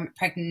urine from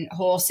pregnant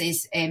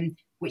horses,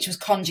 which was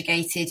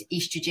conjugated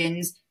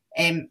estrogens,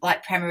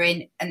 like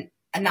Premarin, and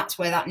that's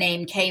where that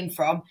name came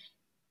from.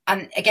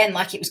 And again,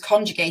 like it was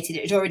conjugated,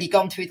 it had already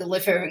gone through the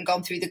liver and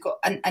gone through the gut,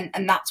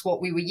 and that's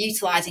what we were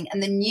utilising.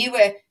 And the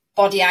newer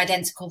body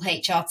identical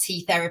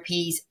HRT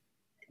therapies,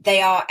 they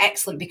are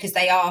excellent because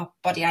they are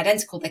body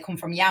identical. They come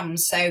from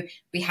yams. So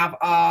we have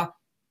our,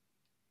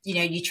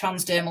 your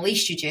transdermal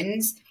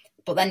estrogens,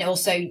 but then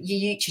also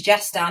your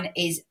utrogestan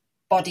is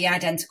body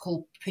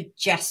identical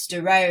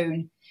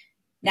progesterone.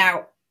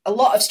 Now, a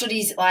lot of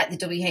studies like the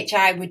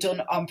WHI were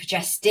done on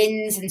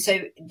progestins. And so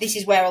this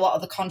is where a lot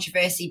of the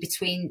controversy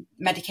between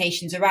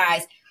medications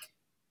arise.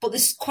 But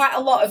there's quite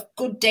a lot of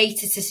good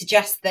data to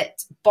suggest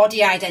that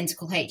body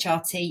identical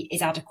HRT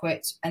is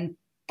adequate and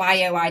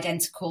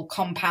bioidentical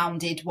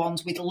compounded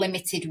ones with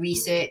limited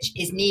research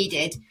is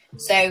needed.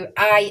 So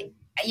the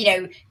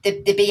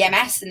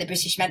BMS and the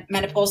British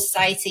Menopause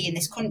Society in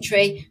this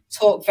country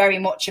talk very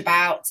much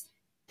about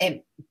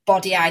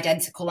body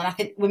identical, and I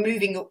think we're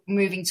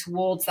moving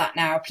towards that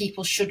now.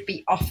 People should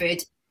be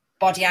offered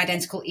body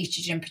identical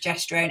estrogen and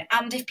progesterone,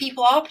 and if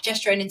people are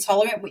progesterone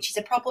intolerant, which is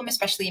a problem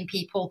especially in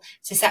people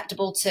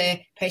susceptible to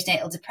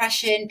postnatal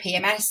depression,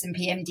 PMS and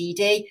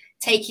PMDD,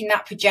 taking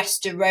that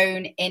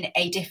progesterone in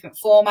a different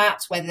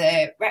format,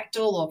 whether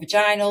rectal or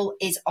vaginal,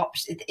 is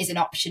an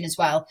option as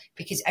well,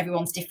 because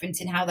everyone's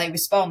different in how they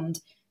respond,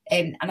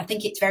 and I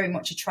think it's very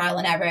much a trial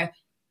and error.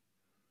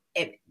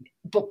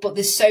 But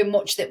there's so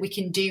much that we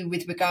can do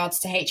with regards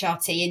to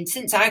HRT. And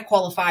since I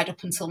qualified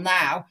up until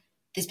now,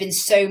 there's been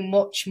so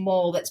much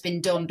more that's been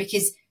done,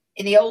 because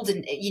in the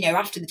olden,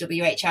 after the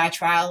WHI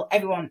trial,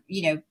 everyone,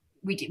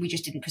 we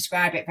just didn't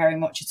prescribe it very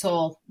much at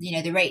all.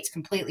 The rates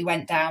completely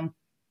went down.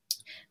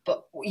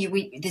 But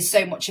there's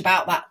so much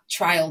about that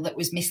trial that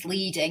was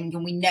misleading,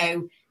 and we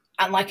know,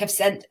 and like I've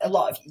said, a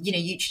lot of,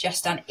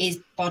 utrogestan is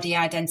body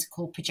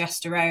identical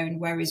progesterone,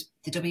 whereas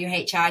the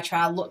WHI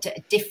trial looked at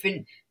a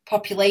different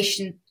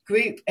population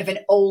group of an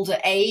older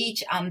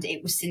age, and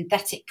it was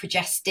synthetic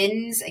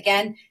progestins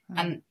again,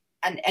 and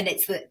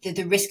it's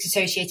the risks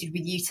associated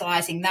with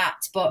utilising that.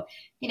 But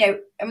we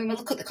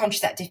look at the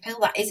contraceptive pill,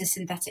 that is a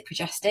synthetic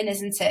progestin,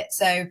 isn't it?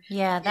 So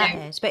yeah, that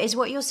is. But is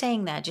what you're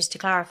saying there, just to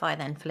clarify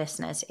then for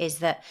listeners, is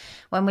that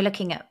when we're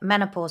looking at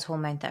menopause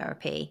hormone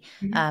therapy,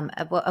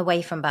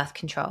 away from birth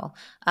control,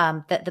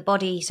 that the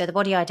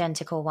body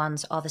identical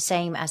ones are the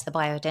same as the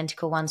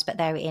bioidentical ones, but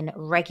they're in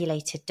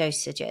regulated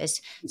dosages.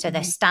 So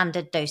they're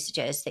standard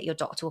dosages that your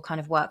doctor will kind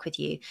of work with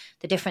you.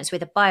 The difference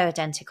with a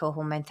bioidentical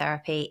hormone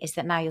therapy is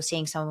that now you're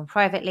seeing someone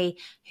privately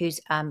who's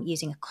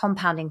using a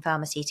compounding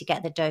pharmacy to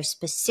get the dose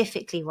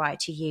specifically right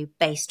to you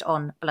based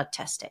on blood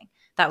testing.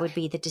 That would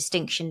be the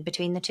distinction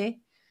between the two?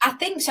 I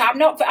think so. I've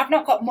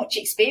not got much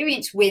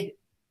experience with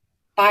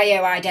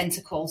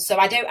bioidentical, so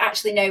I don't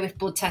actually know if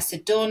blood tests are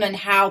done and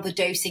how the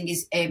dosing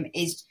is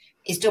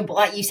done. But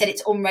like you said,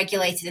 it's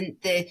unregulated,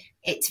 and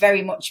it's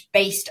very much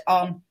based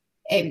on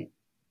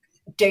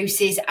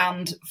doses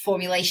and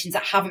formulations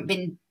that haven't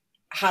been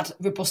had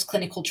robust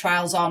clinical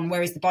trials on,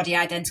 whereas the body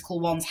identical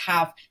ones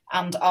have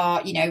and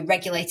are,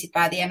 regulated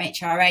by the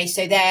MHRA.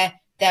 So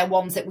they're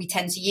ones that we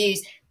tend to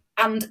use.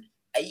 And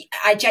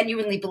I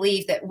genuinely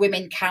believe that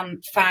women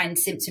can find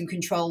symptom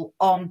control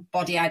on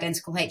body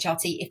identical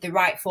HRT if the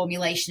right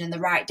formulation and the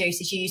right dose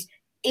is used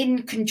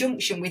in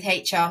conjunction with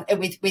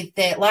with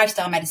the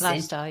lifestyle medicine.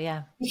 Lifestyle,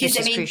 yeah. Because,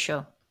 this is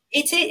crucial.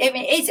 It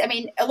is. I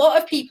mean, a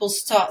lot of people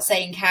start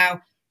saying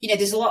how,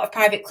 there's a lot of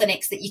private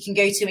clinics that you can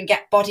go to and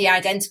get body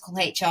identical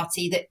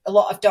HRT that a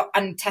lot of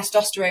and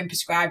testosterone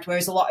prescribed,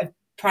 whereas a lot of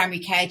primary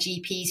care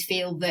GPs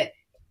feel that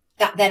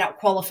they're not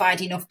qualified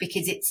enough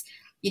because it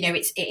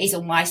is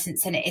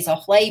unlicensed and it is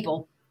off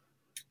label.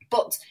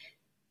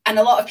 And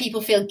a lot of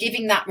people feel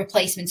giving that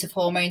replacement of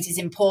hormones is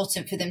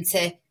important for them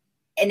to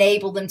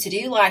enable them to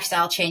do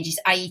lifestyle changes,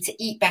 i.e. to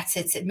eat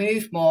better, to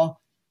move more.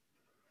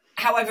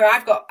 However,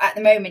 I've got at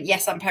the moment,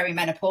 yes, I'm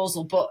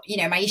perimenopausal, but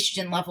my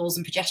estrogen levels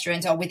and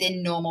progesterones are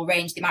within normal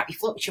range. They might be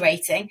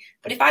fluctuating,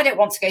 but if I don't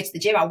want to go to the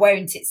gym, I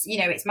won't. It's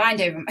it's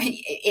mind over.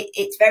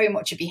 It's very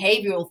much a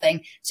behavioural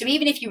thing. So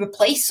even if you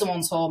replace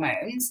someone's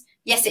hormones,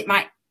 yes, it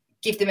might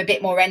give them a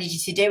bit more energy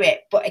to do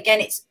it, but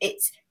again,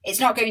 it's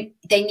not going.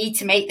 They need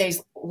to make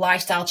those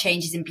lifestyle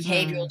changes and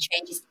behavioural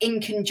changes in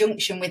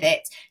conjunction with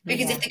it,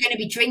 because if they're going to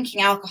be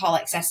drinking alcohol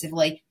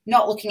excessively,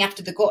 not looking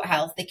after the gut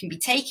health, they can be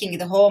taking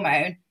the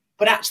hormone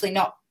but actually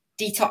not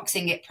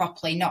detoxing it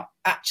properly, not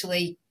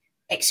actually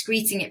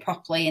excreting it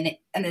properly,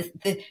 and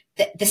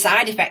the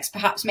side effects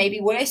perhaps may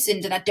be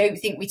worsened. And I don't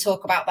think we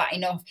talk about that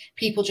enough.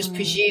 People just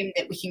presume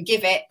that we can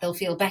give it, they'll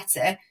feel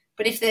better.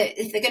 But if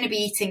they're going to be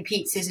eating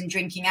pizzas and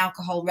drinking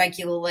alcohol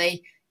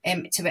regularly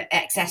to an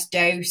excess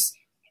dose,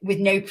 with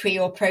no pre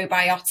or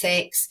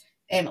probiotics,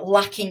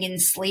 lacking in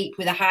sleep,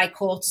 with a high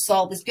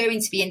cortisol, there's going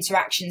to be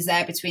interactions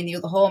there between the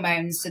other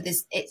hormones. So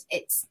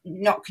it's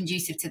not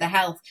conducive to the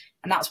health.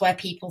 And that's where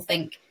people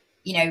think,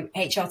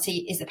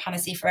 HRT is the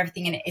panacea for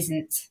everything, and it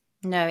isn't.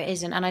 No, it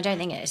isn't. And I don't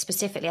think it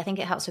specifically, I think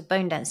it helps with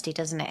bone density,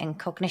 doesn't it? And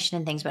cognition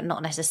and things, but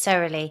not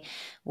necessarily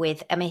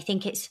with, I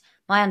think it's,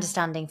 my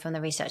understanding from the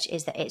research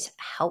is that it's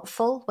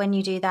helpful when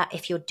you do that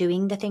if you're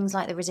doing the things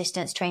like the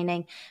resistance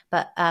training,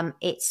 but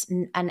it's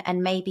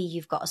and maybe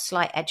you've got a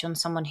slight edge on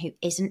someone who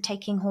isn't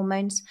taking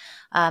hormones,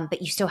 but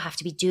you still have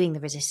to be doing the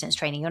resistance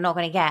training. You're not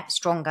going to get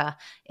stronger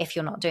if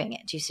you're not doing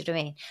it. Do you see what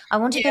I mean? I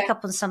want to pick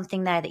up on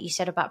something there that you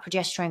said about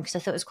progesterone, because I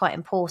thought it was quite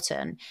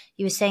important.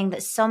 You were saying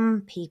that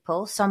some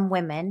people, some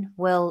women,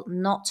 will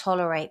not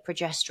tolerate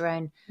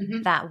progesterone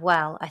that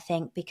well, I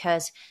think,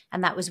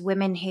 and that was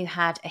women who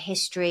had a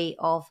history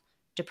of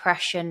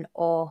depression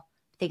or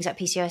things like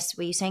PCOS.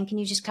 Were you saying? Can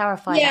you just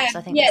clarify that? Because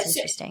I think that's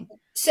interesting.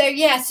 So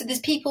there's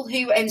people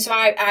who so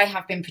I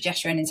have been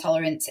progesterone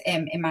intolerant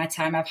in my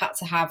time. I've had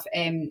to have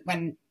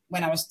when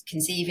I was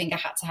conceiving, I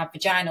had to have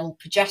vaginal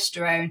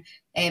progesterone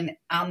and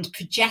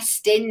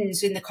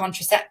progestins in the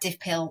contraceptive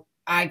pill.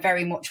 I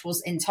very much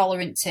was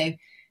intolerant to.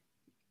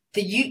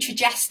 The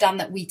Utrogestan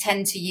that we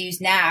tend to use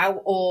now,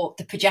 or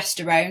the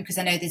progesterone, because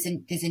I know there's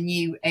a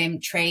new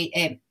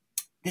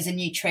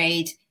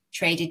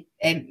traded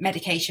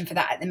medication for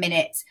that at the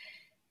minute.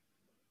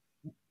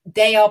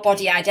 They are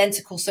body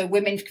identical, so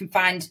women can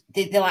find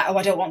they're like, oh,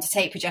 I don't want to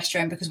take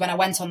progesterone because when I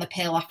went on the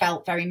pill, I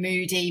felt very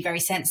moody, very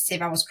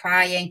sensitive, I was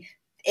crying.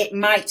 It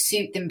might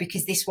suit them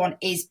because this one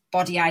is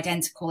body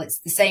identical. It's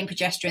the same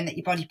progesterone that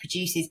your body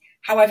produces.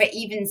 However,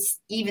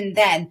 even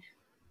then,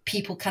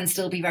 people can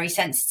still be very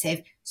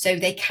sensitive, so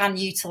they can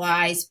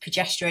utilize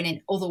progesterone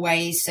in other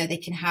ways. So they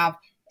can have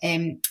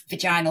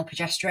vaginal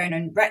progesterone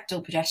and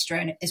rectal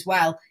progesterone as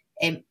well.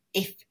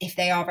 If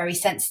they are very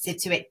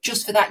sensitive to it,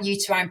 just for that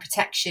uterine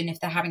protection, if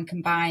they're having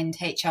combined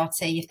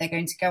HRT, if they're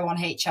going to go on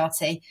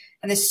HRT.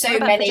 And there's so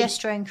many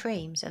progesterone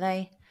creams. Are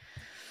they?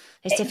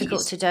 It's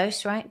difficult to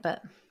dose, right?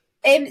 But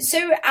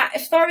so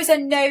as far as I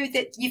know,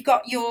 that you've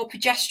got your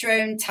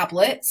progesterone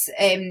tablets,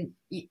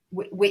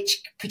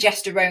 which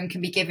progesterone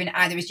can be given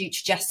either as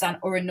Utrogestan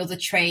or another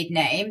trade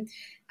name.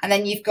 And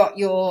then you've got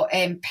your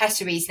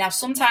pessaries. Now,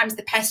 sometimes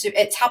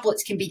the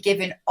tablets can be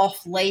given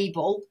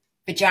off-label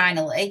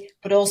vaginally,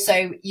 but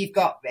also you've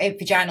got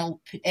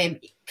vaginal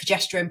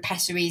progesterone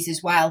pessaries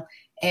as well.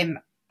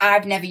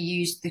 I've never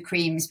used the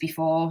creams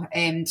before,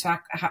 so I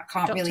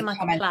can't Dr. really Michael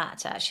comment.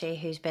 Platt, actually,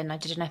 I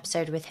did an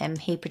episode with him.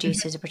 He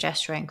produces a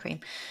progesterone cream,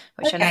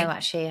 which I know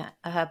actually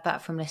I heard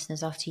back from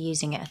listeners after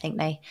using it. I think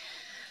they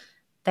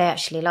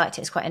actually liked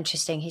it. It's quite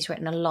interesting. He's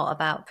written a lot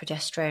about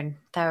progesterone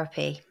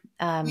therapy.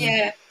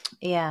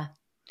 Yeah.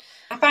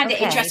 I find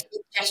it interesting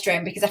with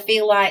progesterone because I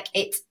feel like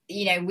it's,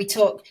 there's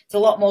a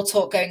lot more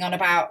talk going on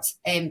about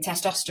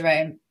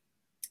testosterone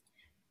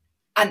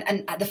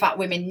and the fact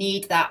women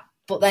need that.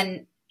 But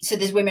then, so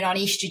there's women on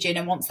estrogen,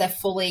 and once they're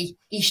fully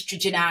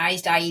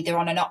estrogenized, i.e. they're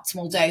on an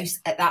optimal dose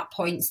at that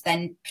point,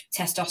 then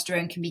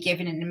testosterone can be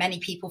given. And many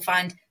people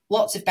find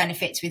lots of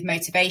benefits with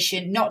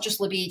motivation, not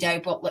just libido,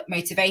 but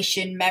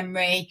motivation,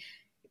 memory,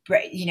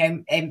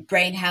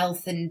 brain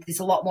health, and there's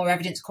a lot more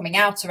evidence coming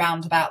out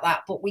around about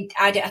that. But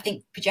I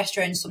think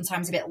progesterone is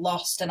sometimes a bit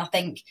lost, and I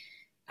think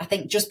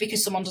just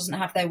because someone doesn't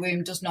have their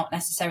womb does not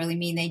necessarily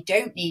mean they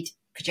don't need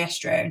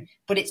progesterone,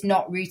 but it's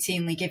not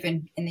routinely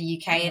given in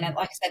the UK. And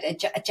like I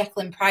said,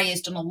 Jacqueline Pryor's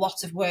done a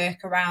lot of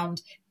work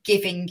around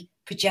giving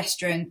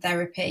progesterone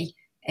therapy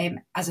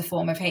as a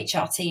form of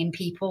HRT in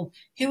people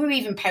who are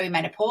even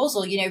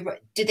perimenopausal.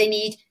 Do they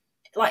need,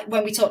 like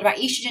when we talked about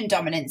estrogen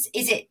dominance,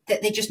 is it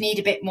that they just need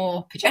a bit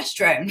more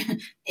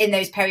progesterone in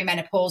those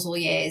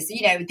perimenopausal years?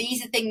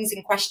 These are things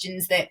and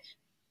questions that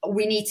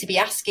we need to be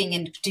asking,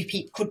 and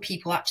could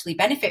people actually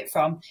benefit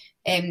from?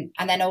 And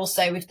then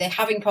also, if they're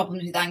having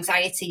problems with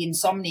anxiety,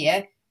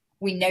 insomnia,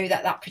 we know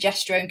that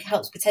progesterone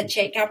helps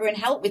potentiate GABA and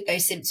help with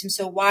those symptoms.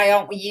 So why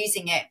aren't we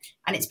using it?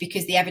 And it's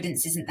because the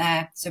evidence isn't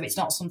there. So it's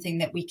not something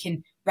that we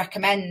can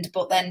recommend.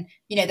 But then,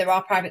 there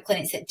are private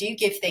clinics that do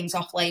give things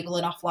off label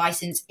and off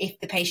license if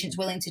the patient's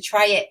willing to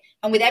try it.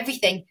 And with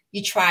everything,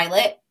 you trial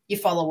it, you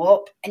follow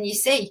up, and you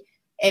see.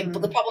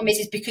 But the problem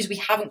is because we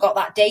haven't got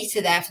that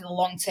data there for the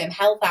long-term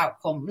health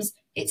outcomes,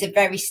 it's a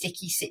very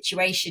sticky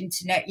situation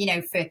to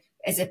know, for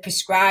as a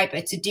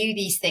prescriber to do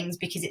these things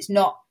because it's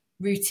not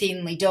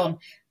routinely done.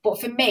 But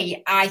for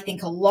me, I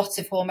think a lot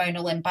of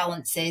hormonal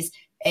imbalances,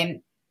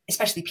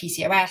 especially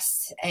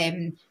PCOS,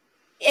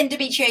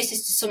 endometriosis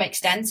to some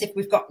extent, if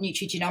we've got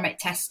nutrigenomic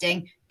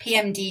testing,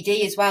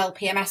 PMDD as well,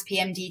 PMS,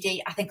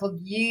 PMDD, I think a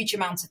huge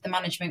amount of the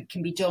management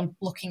can be done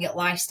looking at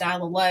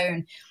lifestyle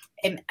alone.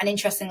 And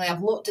interestingly,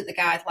 I've looked at the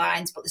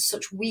guidelines, but there's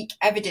such weak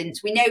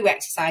evidence. We know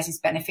exercise is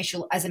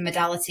beneficial as a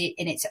modality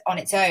on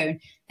its own.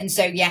 And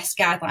so, yes,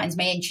 guidelines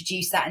may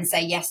introduce that and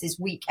say, yes, there's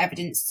weak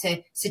evidence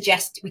to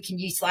suggest we can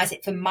utilise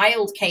it for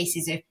mild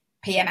cases of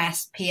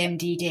PMS,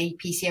 PMDD,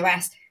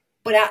 PCOS.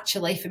 But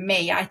actually, for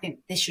me, I think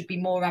there should be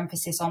more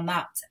emphasis on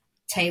that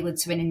tailored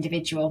to an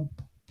individual.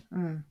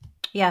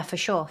 Yeah, for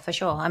sure.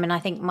 I mean, I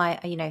think my,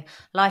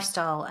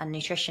 lifestyle and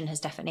nutrition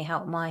has definitely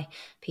helped my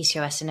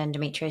PCOS and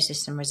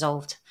endometriosis and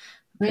resolved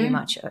pretty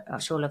much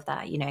all of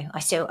that. I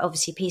still,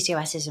 obviously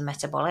PCOS is a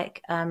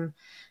metabolic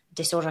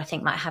disorder. I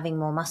think like having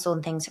more muscle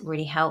and things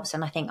really helps.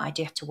 And I think I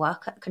do have to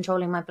work at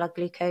controlling my blood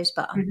glucose,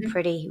 but I'm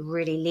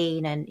really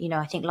lean. And,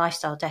 I think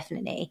lifestyle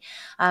definitely.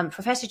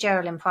 Professor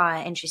Geraldine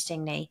Pryor,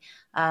 interestingly,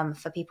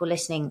 for people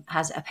listening,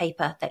 has a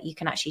paper that you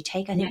can actually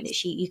take. I think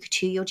that you could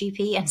to your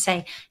GP and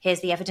say,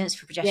 here's the evidence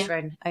for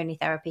progesterone only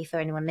therapy for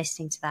anyone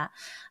listening to that.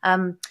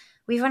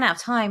 We've run out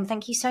of time.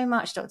 Thank you so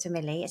much, Dr.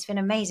 Milli. It's been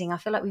amazing. I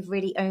feel like we've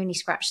really only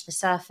scratched the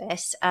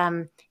surface.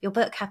 Your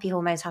book, Happy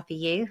Hormones, Happy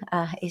You,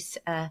 it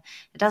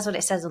does what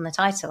it says on the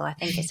title. I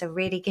think it's a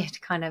really good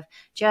kind of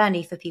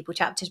journey for people,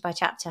 chapter by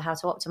chapter, how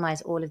to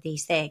optimize all of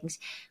these things.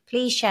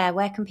 Please share,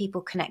 where can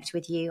people connect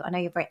with you? I know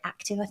you're very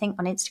active, I think,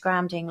 on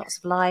Instagram, doing lots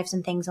of lives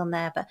and things on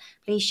there, but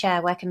please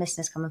share, where can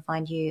listeners come and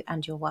find you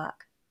and your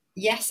work?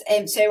 Yes,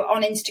 so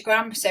on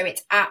Instagram, so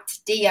it's at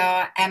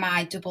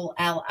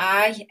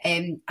DRMILLI,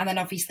 and then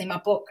obviously my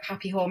book,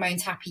 Happy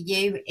Hormones, Happy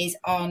You, is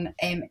on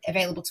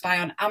available to buy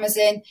on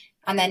Amazon.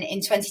 And then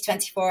in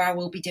 2024, I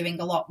will be doing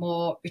a lot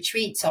more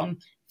retreats on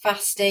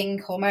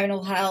fasting,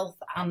 hormonal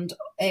health, and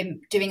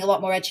doing a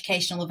lot more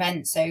educational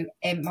events. So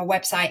my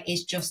website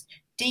is just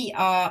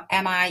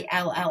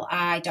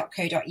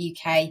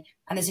drmilli.co.uk.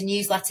 And there's a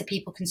newsletter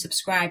people can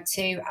subscribe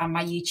to, and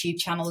my YouTube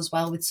channel as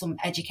well, with some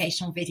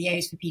educational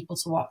videos for people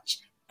to watch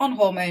on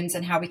hormones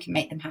and how we can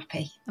make them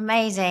happy.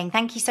 Amazing.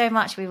 Thank you so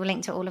much. We will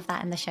link to all of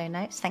that in the show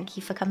notes. Thank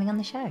you for coming on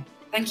the show.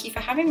 Thank you for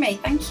having me.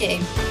 Thank you.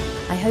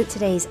 I hope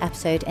today's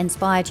episode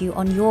inspired you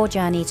on your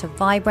journey to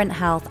vibrant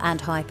health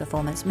and high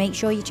performance. Make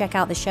sure you check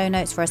out the show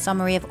notes for a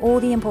summary of all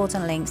the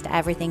important links to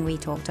everything we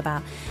talked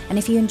about. And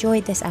if you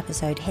enjoyed this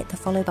episode, hit the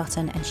follow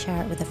button and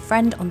share it with a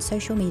friend on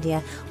social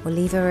media, or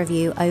leave a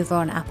review over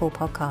on Apple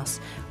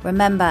Podcasts.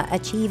 Remember,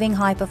 achieving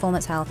high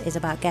performance health is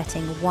about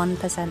getting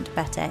 1%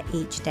 better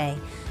each day.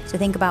 So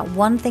think about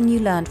one thing you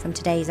learned from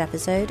today's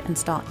episode and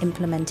start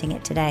implementing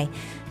it today.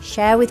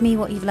 Share with me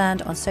what you've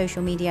learned on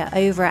social media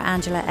over at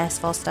Angela S.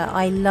 Foster.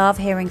 I love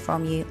hearing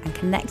from you and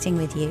connecting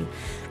with you.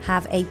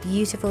 Have a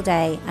beautiful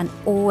day, and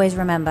always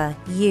remember,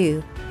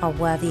 you are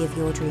worthy of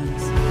your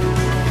dreams.